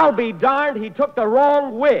 Well, I'll be darned, he took the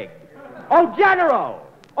wrong wig. Oh, General!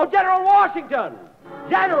 Oh, General Washington!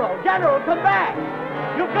 General, come back!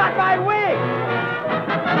 You've got my wig!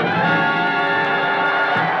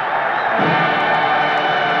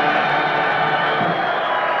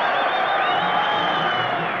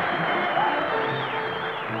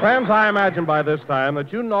 Friends, I imagine by this time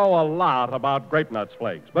that you know a lot about Grape Nuts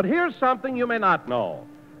Flakes. But here's something you may not know.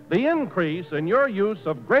 The increase in your use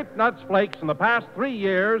of Grape Nuts Flakes in the past 3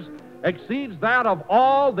 years exceeds that of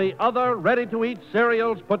all the other ready-to-eat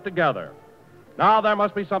cereals put together. Now, there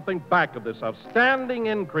must be something back of this outstanding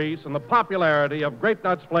increase in the popularity of Grape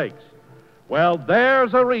Nuts Flakes. Well,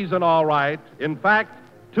 there's a reason, all right. In fact,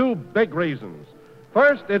 2 big reasons.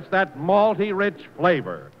 First, it's that malty, rich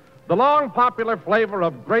flavor. The long popular flavor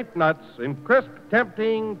of grape nuts in crisp,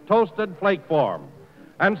 tempting, toasted flake form.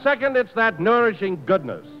 And second, it's that nourishing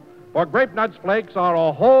goodness. For Grape Nuts Flakes are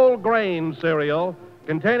a whole grain cereal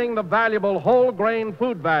containing the valuable whole grain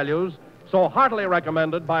food values so heartily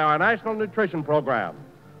recommended by our National Nutrition Program.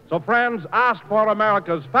 So, friends, ask for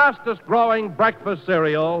America's fastest growing breakfast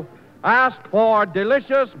cereal. Ask for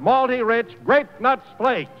delicious, malty, rich Grape Nuts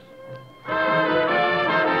Flakes.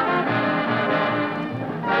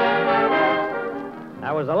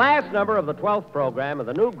 That was the last number of the 12th program of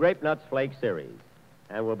the new Grape Nuts Flake series.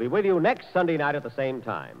 And we'll be with you next Sunday night at the same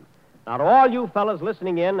time. Now, to all you fellas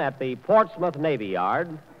listening in at the Portsmouth Navy Yard,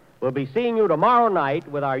 we'll be seeing you tomorrow night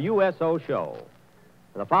with our USO show.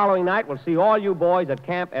 And the following night, we'll see all you boys at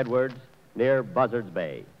Camp Edwards near Buzzards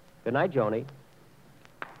Bay. Good night, Joni.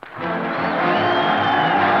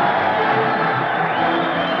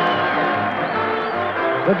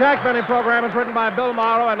 The Jack Benny program is written by Bill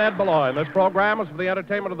Morrow and Ed Beloin. This program is for the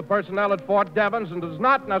entertainment of the personnel at Fort Devens and does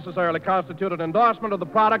not necessarily constitute an endorsement of the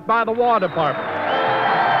product by the War Department.